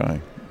waving guy,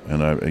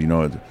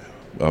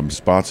 and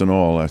spots and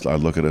all, I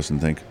look at us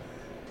and think,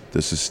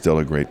 this is still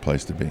a great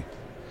place to be.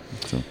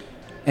 So.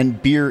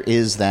 And beer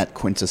is that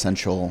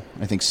quintessential,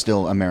 I think,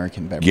 still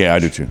American beverage. Yeah, I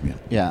do too. Yeah.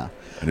 Yeah.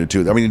 I do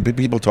too. I mean,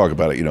 people talk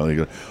about it. They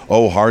go,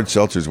 "Oh, hard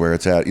seltzer's where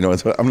it's at."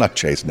 I'm not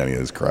chasing any of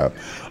this crap.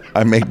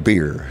 I make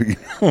beer.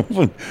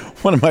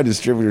 One of my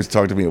distributors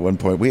talked to me at one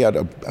point. We had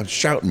a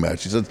shouting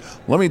match. He said,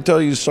 "Let me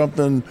tell you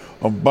something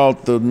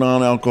about the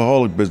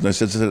non-alcoholic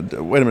business." I said,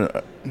 "Wait a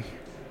minute.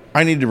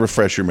 I need to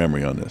refresh your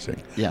memory on this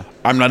thing. Yeah.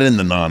 I'm not in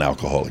the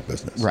non-alcoholic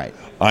business. Right.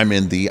 I'm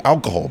in the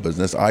alcohol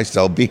business. I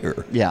sell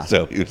beer." Yeah.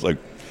 So he was like,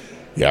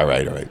 "Yeah,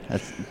 right, all right."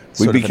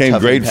 We Sort of a became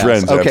tough great impasse.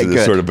 friends Okay, after this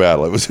good. sort of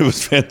battle. It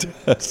was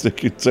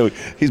fantastic. So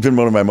he's been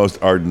one of my most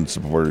ardent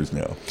supporters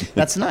now.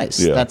 That's nice.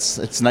 Yeah.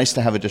 It's nice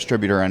to have a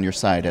distributor on your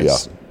side,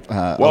 as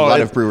a Well, lot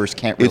of brewers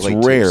can't relate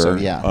It's rare. to. So,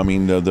 yeah. I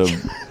mean, the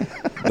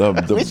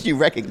I wish you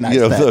recognized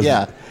that.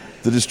 Yeah.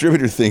 The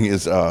distributor thing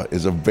is a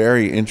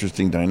very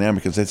interesting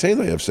dynamic, because they say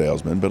they have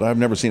salesmen, but I've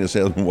never seen a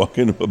salesman walk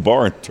into a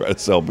bar and try to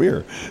sell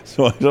beer.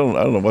 So I don't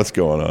know what's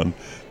going on.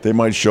 They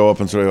might show up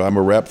and say, "I'm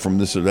a rep from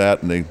this or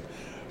that," and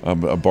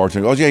a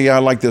bartender goes, "Yeah, I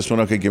like this one.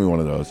 Okay, give me one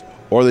of those."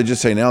 Or they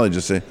just say,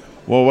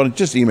 "Well, why don't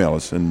just email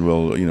us and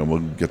we'll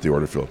get the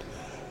order filled."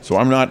 So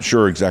I'm not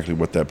sure exactly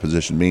what that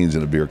position means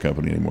in a beer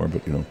company anymore,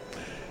 but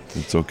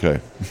it's okay.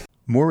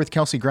 More with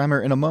Kelsey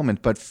Grammer in a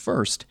moment, but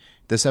first,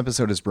 this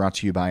episode is brought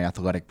to you by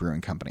Athletic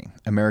Brewing Company,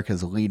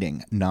 America's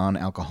leading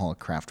non-alcoholic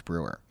craft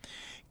brewer.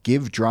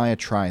 Give dry a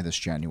try this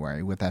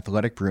January with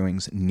Athletic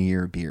Brewing's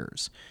Near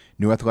Beers.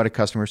 New Athletic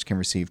customers can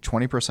receive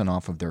 20%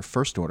 off of their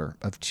first order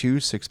of 2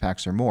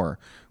 6-packs or more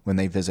when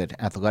they visit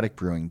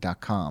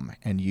athleticbrewing.com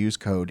and use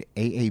code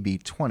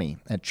AAB20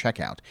 at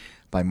checkout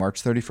by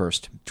March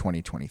 31st,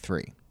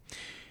 2023.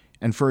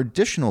 And for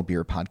additional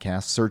beer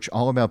podcasts, search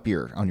All About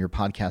Beer on your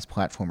podcast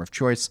platform of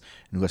choice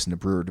and listen to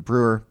Brewer to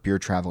Brewer, Beer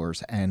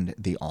Travelers, and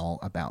the All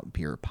About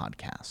Beer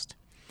podcast.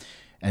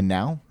 And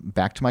now,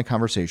 back to my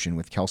conversation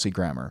with Kelsey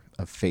Grammer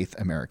of Faith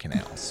American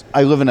Ales.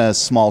 I live in a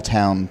small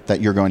town that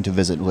you're going to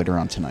visit later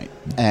on tonight.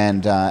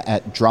 And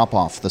at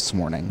drop-off this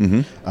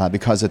morning,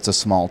 because it's a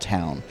small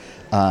town,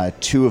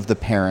 two of the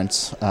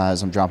parents,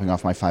 as I'm dropping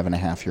off my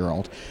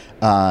 5.5-year-old,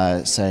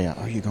 say,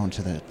 "Are you going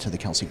to the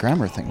Kelsey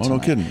Grammer thing tonight?" Oh, no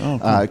kidding. Oh,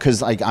 cool.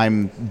 Because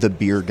I'm the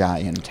beer guy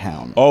in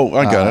town. Oh,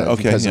 I got it.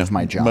 Okay, because yeah. of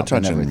my job I'm and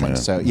touching, everything. yeah.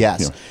 So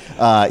yes,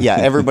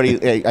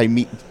 everybody. I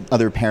meet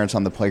other parents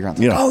on the playground.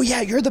 Like, Yeah. "Oh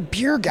yeah, you're the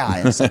beer guy."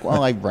 And it's like,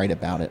 well, I write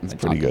about it and I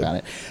talk pretty good. about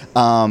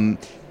it.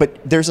 But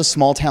there's a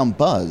small town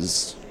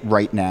buzz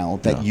right now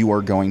that you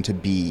are going to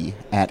be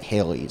at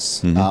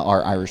Haley's,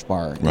 our Irish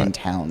bar in Right.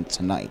 town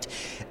tonight.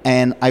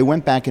 And I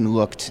went back and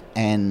looked,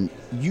 and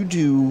you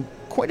do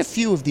quite a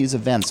few of these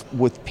events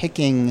with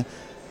picking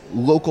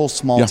local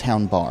small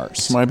town bars.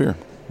 It's my beer,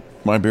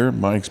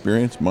 my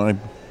experience, my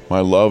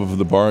love of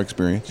the bar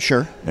experience.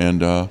 Sure.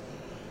 And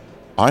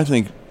I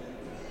think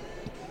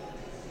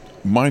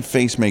my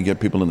face may get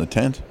people in the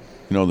tent.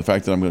 The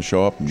fact that I'm going to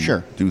show up and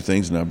Sure. do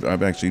things, and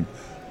I've actually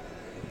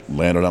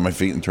landed on my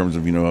feet in terms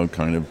of a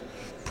kind of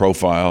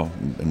profile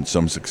and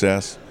some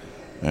success,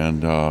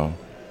 and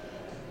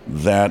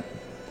that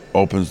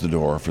opens the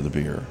door for the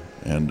beer.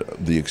 And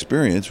the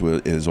experience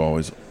is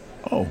always,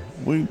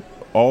 we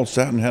all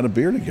sat and had a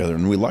beer together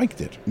and we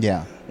liked it.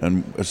 Yeah.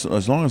 And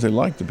as long as they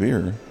like the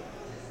beer,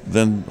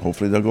 then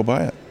hopefully they'll go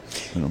buy it.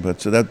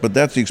 But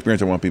that's the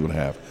experience I want people to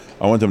have.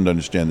 I want them to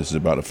understand this is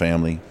about a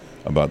family,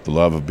 about the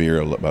love of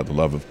beer, about the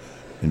love of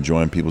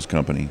enjoying people's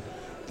company.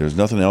 There's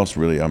nothing else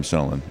really I'm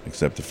selling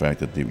except the fact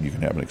that you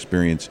can have an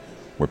experience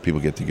where people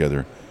get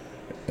together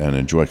and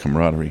enjoy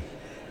camaraderie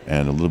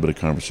and a little bit of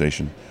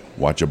conversation,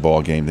 watch a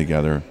ball game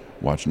together,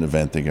 watch an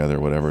event together,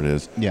 whatever it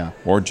is. Yeah.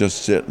 Or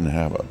just sit and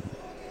have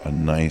a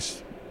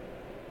nice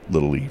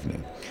little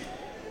evening.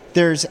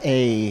 There's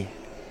you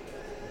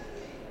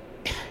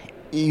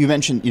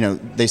mentioned,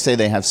 they say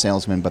they have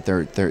salesmen, but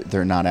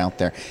they're not out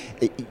there.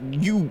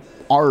 You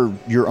are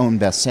your own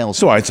best salesman.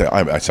 So I'd say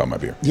I sell my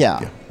beer.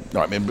 Yeah. No,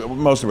 I mean,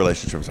 most of the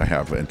relationships I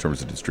have in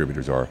terms of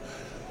distributors are,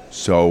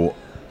 so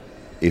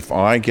if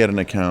I get an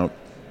account,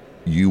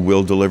 you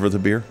will deliver the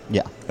beer?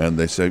 Yeah. And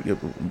they say,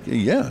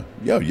 yeah,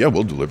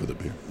 we'll deliver the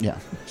beer. Yeah.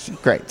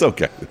 Great. It's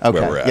okay. That's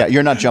where we're at. Yeah,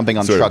 you're not jumping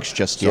on trucks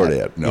just yet. Sort of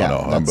yet. No, Yeah,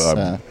 no.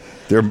 that's,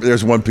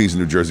 There's one piece in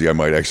New Jersey I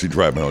might actually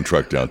drive my own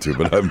truck down to,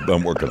 but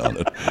I'm working on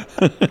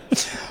it.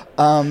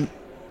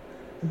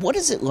 What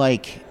is it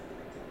like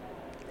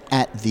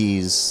at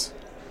these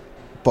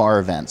bar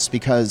events?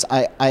 Because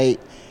I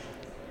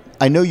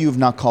know you've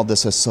not called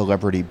this a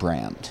celebrity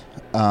brand,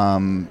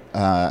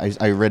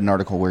 I read an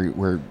article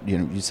where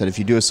you said if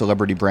you do a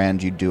celebrity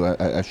brand, you do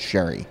a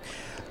sherry.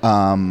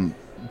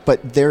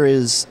 But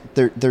there's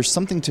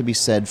something to be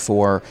said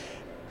for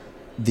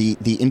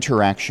the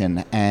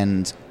interaction.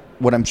 And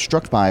what I'm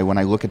struck by when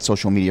I look at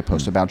social media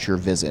posts about your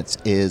visits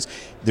is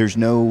there's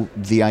no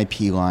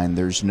VIP line,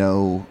 there's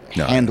no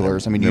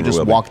handlers. I mean, you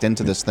just walked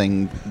into this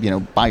thing,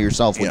 by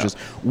yourself, which is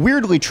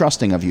weirdly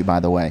trusting of you,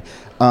 by the way.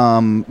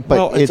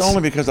 But it's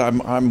only because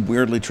I'm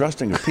weirdly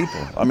trusting of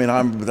people. I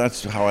mean,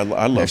 that's how I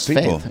love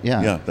people. Faith,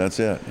 yeah, that's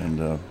it, and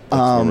that's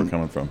where we're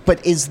coming from.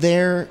 But is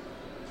there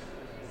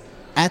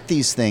at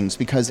these things,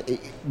 because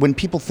when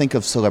people think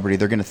of celebrity,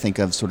 they're going to think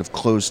of sort of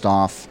closed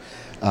off.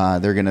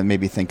 They're going to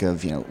maybe think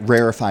of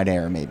rarefied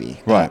air,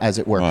 maybe, as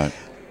it were. Right.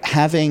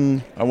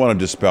 I want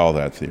to dispel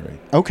that theory.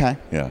 Okay.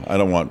 Yeah, I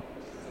don't want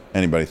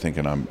anybody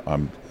thinking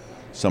I'm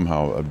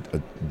somehow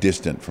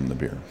distant from the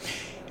beer.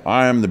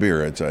 I am the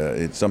beer.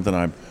 It's something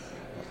I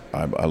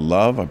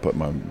love. I put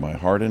my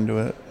heart into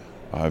it.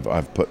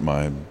 I've put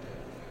my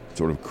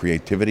sort of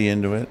creativity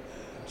into it.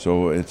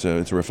 So it's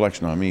a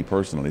reflection on me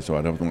personally. So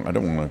I don't want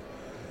to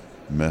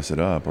mess it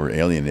up or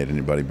alienate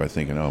anybody by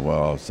thinking, oh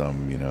well,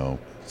 some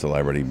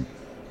celebrity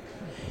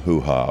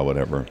hoo-ha,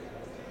 whatever.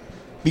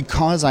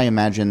 Because I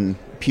imagine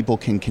people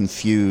can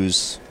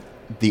confuse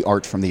the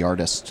art from the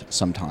artist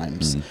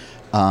sometimes.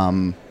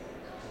 Mm-hmm.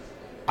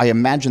 I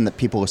imagine that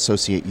people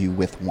associate you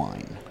with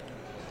wine.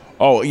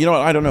 Oh,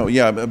 I don't know.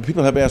 Yeah,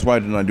 people have asked why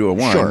didn't I do a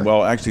wine. Sure.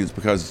 Well, actually, it's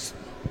because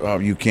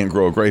you can't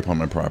grow a grape on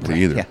my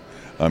property either. Yeah.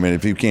 I mean,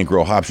 if you can't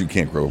grow hops, you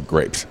can't grow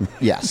grapes.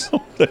 Yes.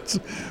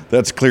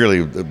 that's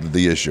clearly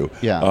the issue.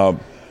 Yeah.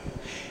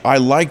 I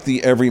like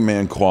the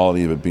everyman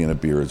quality of it being a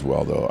beer as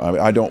well, though.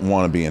 I don't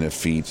want to be an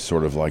effete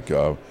sort of like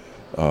what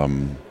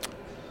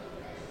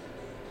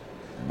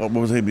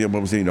was it? A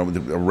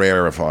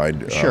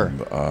rarefied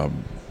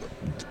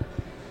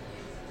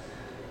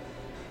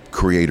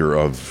creator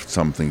of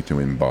something to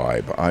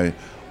imbibe.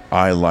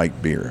 I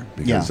like beer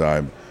because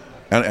I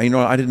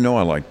didn't know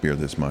I liked beer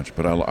this much,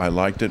 but I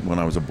liked it when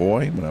I was a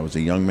boy, when I was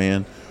a young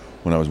man,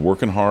 when I was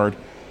working hard.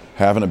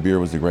 Having a beer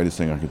was the greatest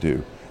thing I could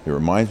do. It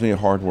reminds me of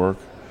hard work.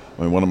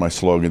 I mean, one of my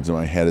slogans in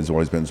my head has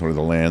always been sort of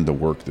the land, the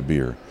work, the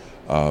beer.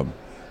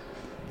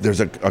 There's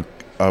a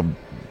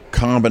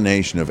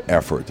combination of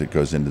effort that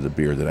goes into the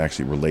beer that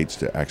actually relates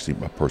to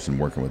a person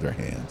working with their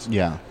hands.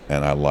 Yeah.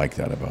 And I like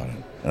that about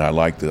it. And I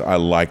like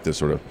the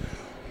sort of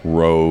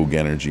rogue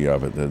energy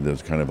of it,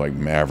 this kind of like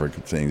maverick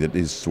thing that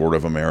is sort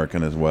of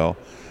American as well.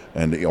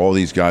 And all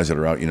these guys that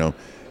are out,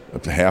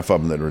 up to half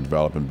of them that are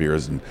developing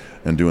beers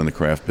and doing the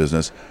craft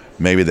business,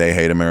 maybe they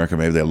hate America,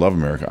 maybe they love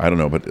America. I don't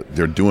know, but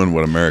they're doing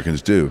what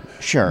Americans do.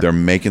 Sure. They're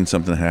making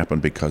something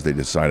happen because they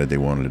decided they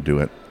wanted to do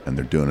it, and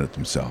they're doing it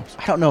themselves.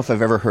 I don't know if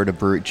I've ever heard a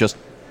brewery, just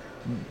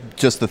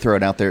to throw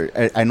it out there,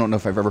 I don't know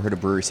if I've ever heard a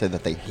brewery say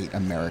that they hate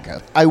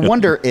America. I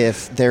wonder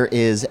if there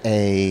is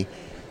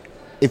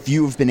if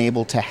you've been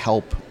able to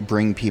help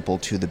bring people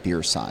to the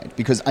beer side.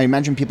 Because I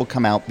imagine people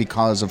come out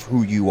because of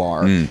who you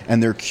are,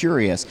 and they're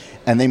curious,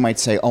 and they might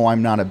say, oh,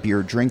 I'm not a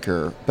beer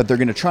drinker, but they're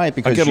going to try it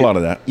because I get a lot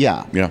of that.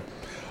 Yeah. Yeah.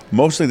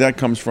 Mostly that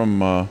comes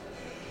from, oh,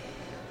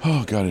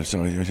 God, you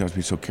have to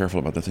be so careful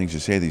about the things you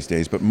say these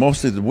days, but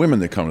mostly the women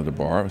that come to the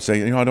bar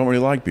say, I don't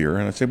really like beer.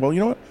 And I say, well,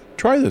 you know what?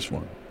 Try this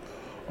one.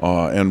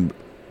 And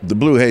the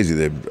Blue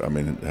Hazy,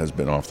 has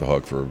been off the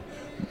hook for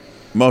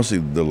mostly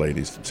the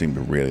ladies seem to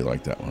really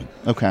like that one.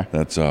 Okay.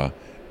 That's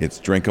it's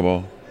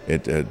drinkable.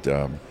 It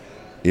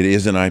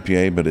is an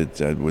IPA, but it's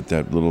with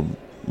that little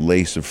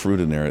lace of fruit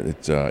in there.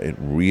 It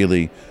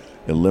really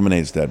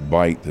eliminates that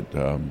bite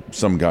that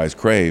some guys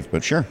crave.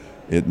 But sure,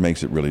 it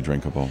makes it really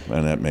drinkable,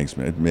 and that makes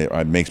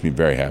me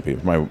very happy.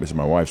 It's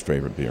my wife's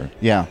favorite beer.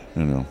 Yeah.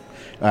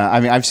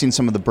 I've seen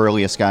some of the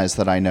burliest guys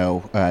that I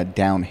know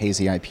down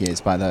hazy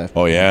IPAs by the it's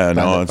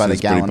gallon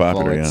pretty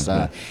popular.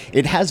 full.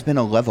 It has been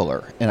a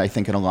leveler, and I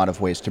think in a lot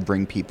of ways to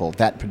bring people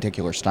that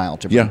particular style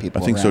to bring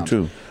people. I think around.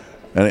 so too.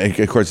 And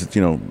of course, it's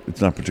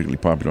not particularly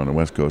popular on the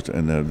West Coast,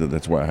 and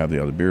that's why I have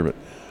the other beer. But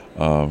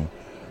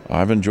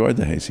I've enjoyed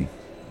the hazy.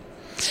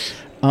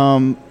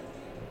 Are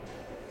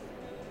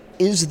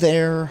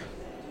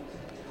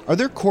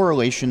there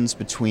correlations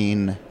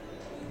between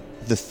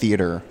the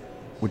theater,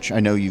 which I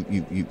know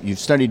you've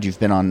studied, you've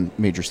been on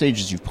major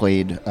stages, you've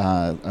played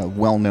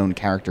well-known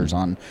characters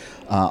on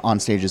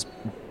stages,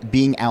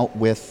 being out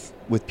with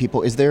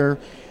people?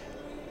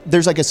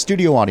 There's like a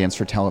studio audience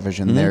for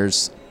television. Mm-hmm.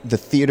 There's the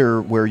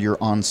theater where you're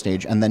on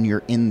stage, and then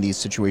you're in these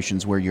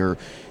situations where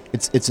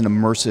it's an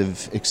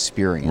immersive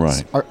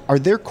experience. Right. Are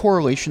there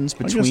correlations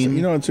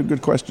between? It's a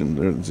good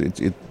question.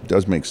 It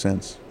does make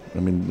sense. I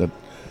mean,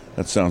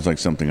 that sounds like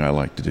something I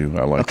like to do.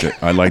 I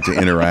like to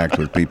interact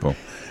with people.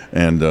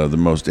 And the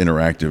most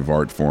interactive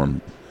art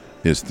form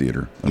is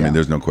theater. I mean,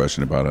 there's no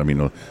question about it. I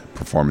mean,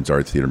 performance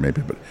art theater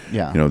maybe, but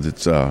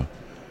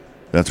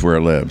that's where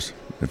it lives.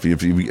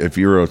 If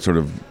you're a sort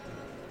of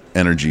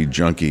energy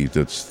junkie,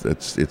 it's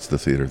the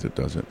theater that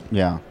does it.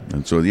 Yeah.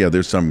 And so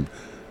there's some.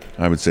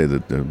 I would say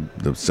that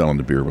the selling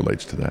the beer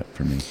relates to that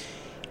for me.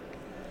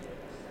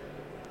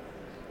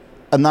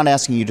 I'm not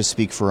asking you to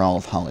speak for all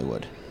of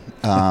Hollywood.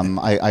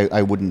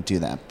 I wouldn't do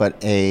that.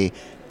 But a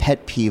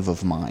pet peeve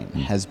of mine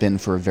has been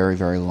for a very,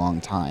 very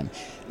long time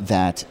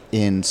that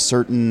in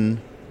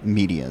certain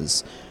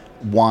medias,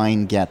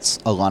 wine gets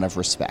a lot of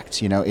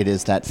respect. You know, it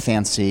is that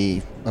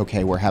fancy,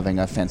 okay, we're having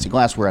a fancy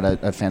glass, we're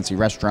at a fancy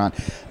restaurant.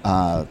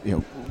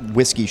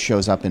 Whiskey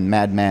shows up in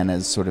Mad Men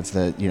as sort of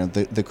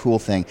the cool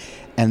thing.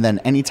 And then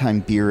anytime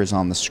beer is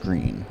on the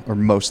screen, or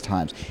most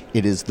times,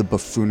 it is the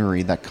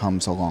buffoonery that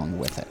comes along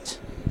with it.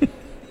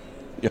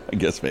 Yeah, I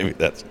guess maybe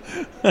that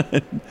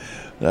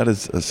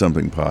is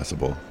something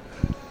possible.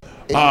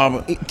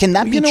 Can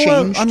that be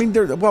changed? I mean,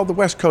 the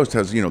West Coast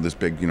has this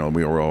big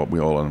we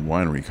all on a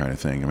winery kind of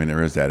thing. I mean,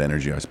 there is that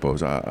energy, I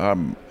suppose. I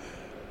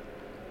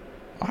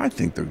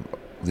think the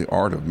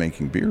art of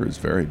making beer is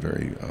very,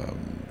 very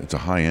it's a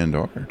high end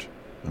art.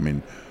 I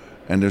mean,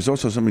 and there's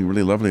also something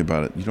really lovely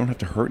about it. You don't have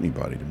to hurt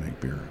anybody to make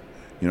beer.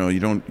 You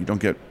don't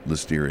get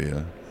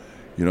listeria.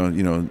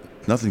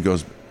 Nothing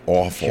goes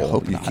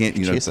awful. You can't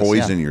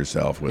poison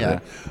yourself with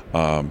it.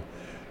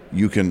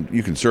 You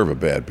can serve a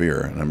bad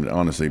beer, and I mean,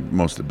 honestly,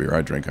 most of the beer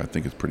I drink, I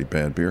think it's pretty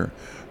bad beer.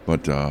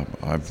 But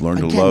I've learned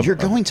to love. You're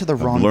going to the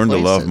wrong I've learned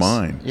places. to love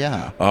mine.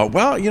 Yeah.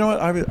 Well, you know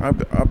what?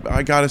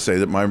 I got to say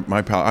that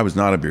my pal, I was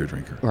not a beer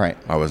drinker. Right.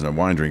 I wasn't a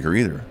wine drinker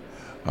either.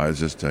 I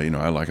was just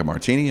I like a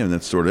martini, and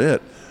that's sort of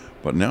it.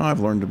 But now I've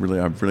learned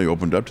I've really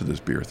opened up to this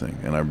beer thing,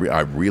 and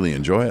I really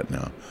enjoy it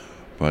now.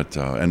 But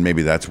and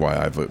maybe that's why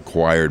I've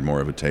acquired more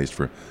of a taste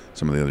for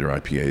some of the other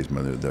IPAs,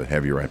 the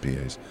heavier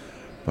IPAs.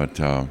 But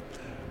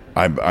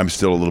I'm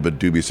still a little bit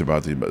dubious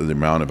about the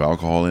amount of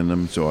alcohol in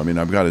them. So I mean,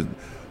 I've got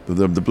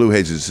the Blue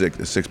Haze is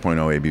 6.0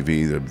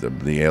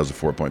 ABV. The ale's a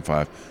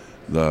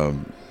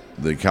 4.5.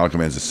 The Calico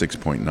Man's a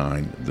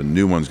 6.9. The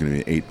new one's going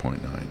to be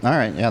 8.9. All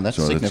right, yeah, that's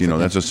so significant.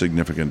 that's a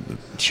significant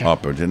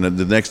up. And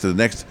the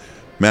next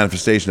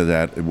manifestation of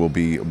that will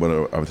be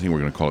what I think we're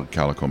going to call it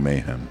Calico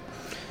Mayhem,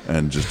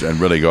 and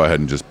really go ahead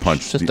and just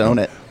punch. Just own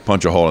it.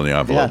 Punch a hole in the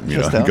envelope,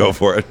 and go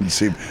for it and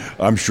see.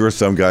 I'm sure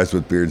some guys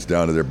with beards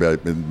down to their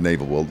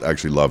navel will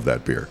actually love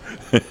that beer.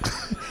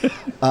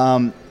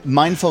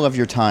 Mindful of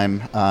your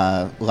time,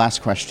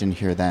 last question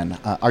here then.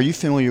 Are you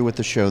familiar with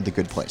the show The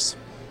Good Place?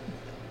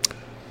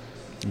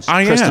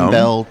 I Kristen am.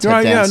 Bell,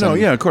 Ted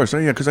Danson. Of course.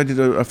 Yeah, because I did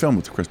a film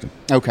with Kristen.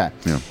 Okay.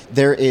 Yeah.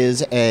 There is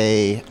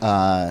there's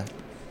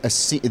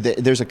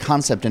a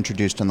concept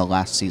introduced in the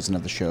last season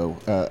of the show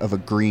of a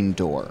green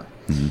door.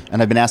 Mm-hmm.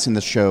 And I've been asking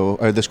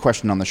this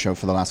question on the show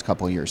for the last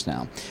couple of years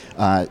now.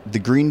 The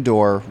green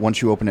door,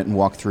 once you open it and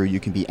walk through,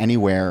 you can be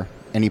anywhere,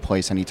 any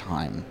place, any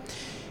time.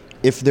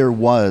 If there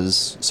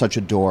was such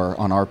a door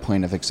on our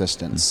plane of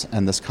existence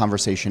and this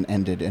conversation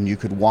ended and you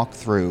could walk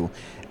through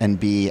and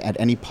be at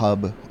any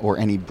pub or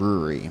any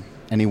brewery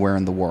anywhere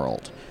in the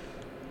world,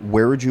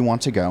 where would you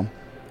want to go?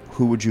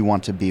 Who would you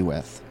want to be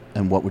with?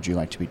 And what would you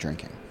like to be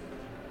drinking?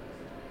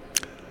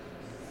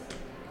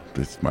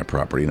 It's my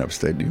property in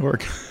upstate New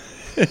York.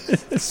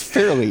 It's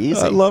fairly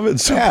easy. I love it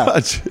so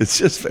much. It's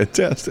just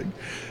fantastic.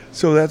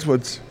 So that's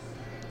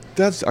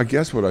I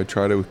guess what I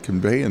try to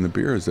convey in the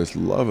beer is this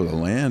love of the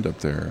land up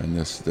there and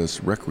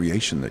this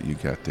recreation that you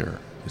get there,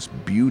 this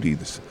beauty,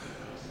 it's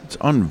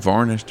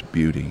unvarnished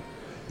beauty.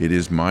 It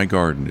is my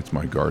garden. It's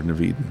my Garden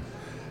of Eden,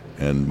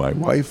 and my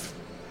wife,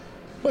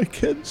 my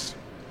kids.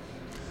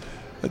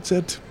 That's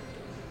it.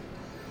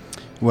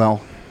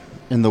 Well,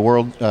 in the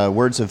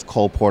words of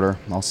Cole Porter,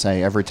 I'll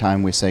say every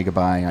time we say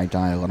goodbye, I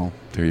die a little.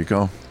 There you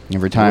go.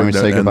 Every time we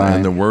say goodbye.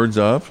 And the words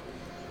of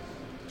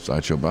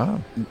Sideshow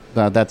Bob.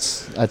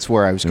 That's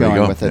where I was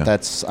going with it. Yeah.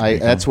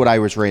 That's what I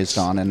was raised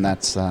on, and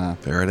that's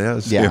there it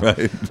is. Yeah,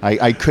 right.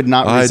 I could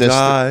not resist.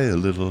 I die a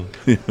little.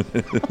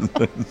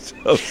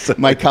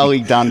 My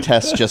colleague Don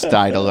Tess just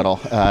died a little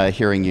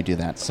hearing you do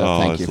that. So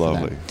thank you for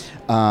lovely.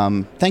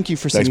 that. Thank you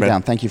for sitting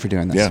down. Thank you for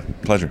doing this. Yeah,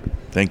 pleasure.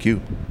 Thank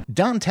you.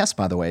 Don Tess,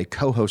 by the way,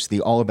 co-hosts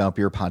the All About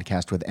Beer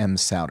podcast with M.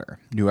 Souter.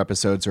 New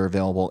episodes are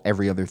available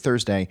every other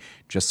Thursday.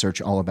 Just search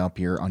All About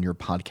Beer on your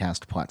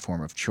podcast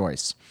platform of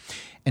choice.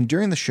 And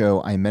during the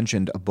show, I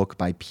mentioned a book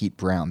by Pete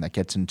Brown that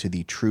gets into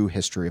the true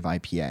history of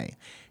IPA.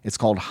 It's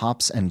called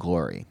Hops and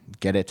Glory.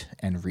 Get it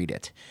and read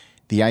it.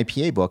 The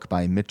IPA book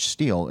by Mitch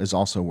Steele is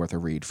also worth a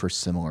read for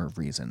similar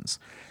reasons.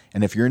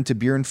 And if you're into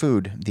beer and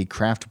food, the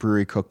Craft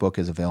Brewery Cookbook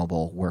is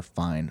available where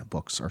fine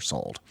books are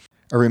sold.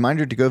 A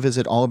reminder to go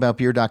visit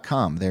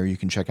allaboutbeer.com. There you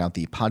can check out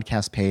the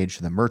podcast page,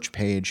 the merch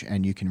page,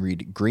 and you can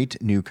read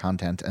great new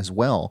content as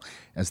well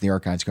as the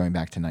archives going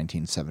back to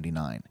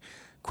 1979.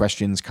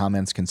 Questions,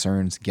 comments,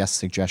 concerns, guest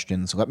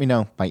suggestions, let me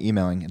know by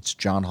emailing. It's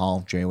John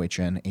Holl,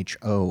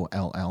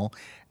 JOHNHOLL,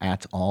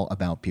 at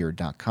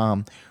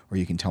allaboutbeer.com, or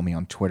you can tell me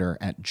on Twitter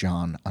at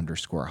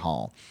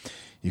John_Holl.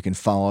 You can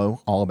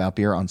follow All About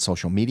Beer on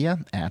social media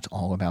at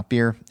All About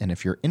Beer. And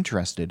if you're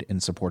interested in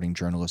supporting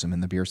journalism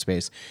in the beer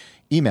space,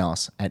 email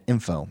us at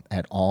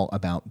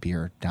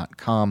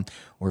info@allaboutbeer.com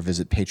or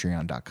visit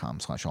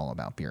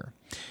patreon.com/allaboutbeer.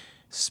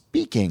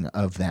 Speaking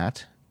of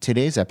that,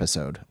 today's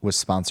episode was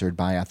sponsored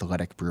by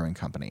Athletic Brewing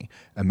Company,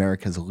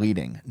 America's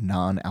leading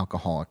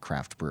non-alcoholic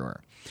craft brewer.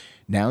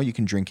 Now you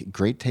can drink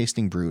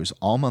great-tasting brews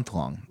all month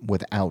long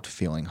without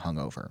feeling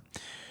hungover.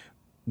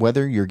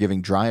 Whether you're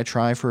giving dry a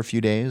try for a few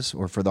days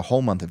or for the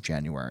whole month of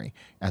January,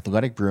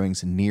 Athletic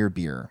Brewing's Near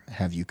Beer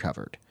have you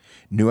covered.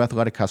 New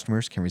Athletic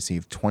customers can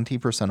receive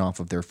 20% off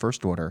of their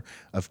first order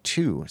of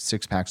 2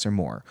 6-packs or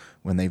more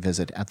when they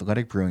visit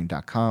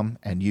athleticbrewing.com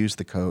and use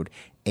the code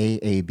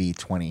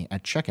AAB20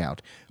 at checkout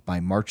by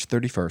March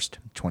 31st,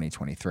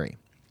 2023.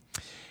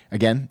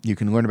 Again, you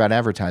can learn about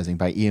advertising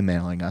by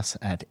emailing us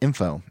at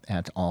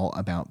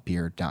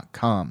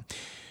info@allaboutbeer.com.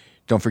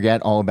 Don't forget,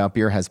 All About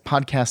Beer has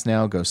podcasts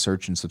now. Go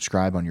search and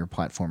subscribe on your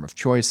platform of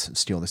choice.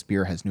 Steal This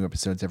Beer has new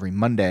episodes every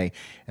Monday,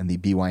 and the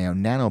BYO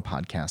Nano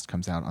podcast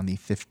comes out on the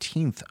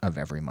 15th of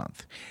every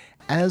month.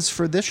 As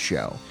for this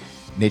show,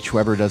 Nate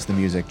Schweber does the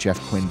music, Jeff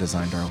Quinn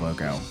designed our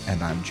logo,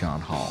 and I'm John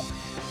Hall.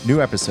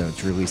 New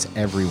episodes release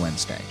every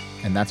Wednesday,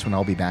 and that's when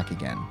I'll be back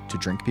again to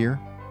drink beer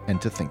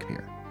and to think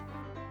beer.